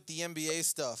active with the NBA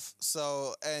stuff.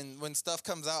 So, and when stuff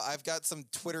comes out, I've got some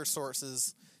Twitter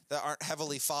sources that aren't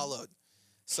heavily followed.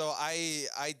 So I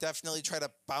definitely try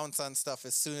to bounce on stuff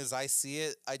as soon as I see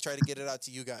it. I try to get it out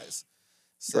to you guys.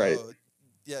 So, right.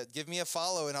 Yeah, give me a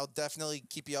follow, and I'll definitely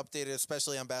keep you updated,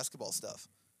 especially on basketball stuff.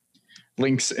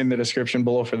 Links in the description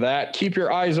below for that. Keep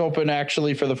your eyes open,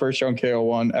 actually, for the First Round KO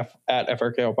one at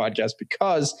FRKO Podcast,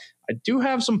 because I do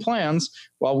have some plans.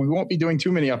 While we won't be doing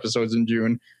too many episodes in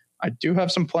June, I do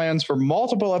have some plans for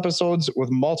multiple episodes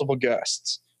with multiple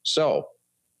guests. So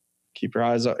keep your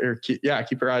eyes out, keep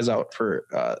your eyes out for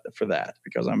that,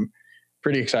 because I'm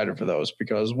pretty excited for those,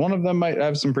 because one of them might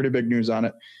have some pretty big news on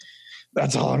it.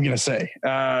 That's all I'm going to say.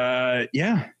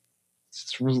 Yeah.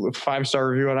 It's a 5-star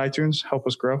review on iTunes. Help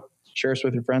us grow. Share us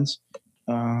with your friends.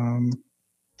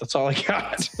 That's all I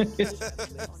got.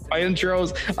 My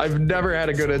intros, I've never had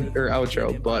a good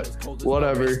outro, but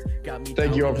whatever.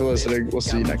 Thank you all for listening. We'll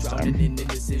see you next time.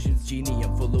 Genie,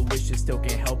 I'm full of wishes, still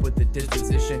can't help with the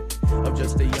disposition. I'm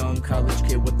just a young college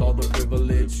kid with all the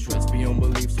privilege. Trust beyond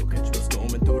belief, so catch me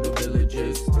storming through the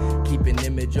villages. Keep an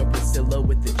image of Priscilla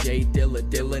with the J Dilla.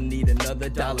 Need another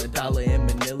dollar in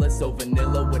Manila. So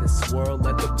vanilla with a swirl,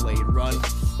 let the blade run.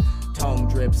 Tongue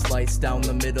drip slice down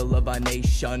the middle of our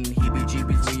nation.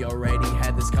 Heebie-jeebies, we already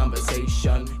had this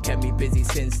conversation. Kept me busy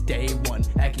since day one.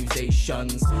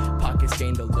 Accusations, pockets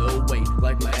gained a little weight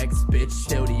like my ex-bitch.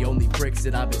 Still the only bricks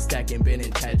that I've been stacking been in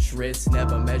Tetris.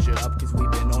 Never measure up cause we've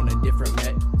been on a different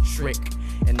metric.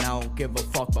 and I don't give a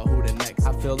fuck about who the next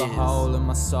I feel the is. hole in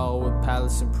my soul with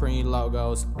Palace Supreme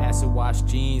logos. Acid wash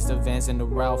jeans, the Vans and the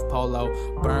Ralph Polo.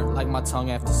 Burnt like my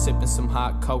tongue after sipping some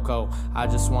hot cocoa. I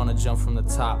just wanna jump from the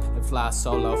top and fly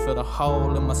solo. Feel the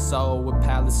hole in my soul with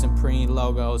Palace Supreme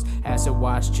logos. Acid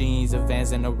wash jeans, the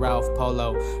Vans and the Ralph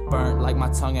Polo. Burnt like my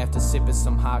tongue after sipping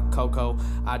some hot cocoa.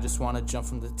 I just wanna jump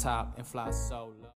from the top and fly solo.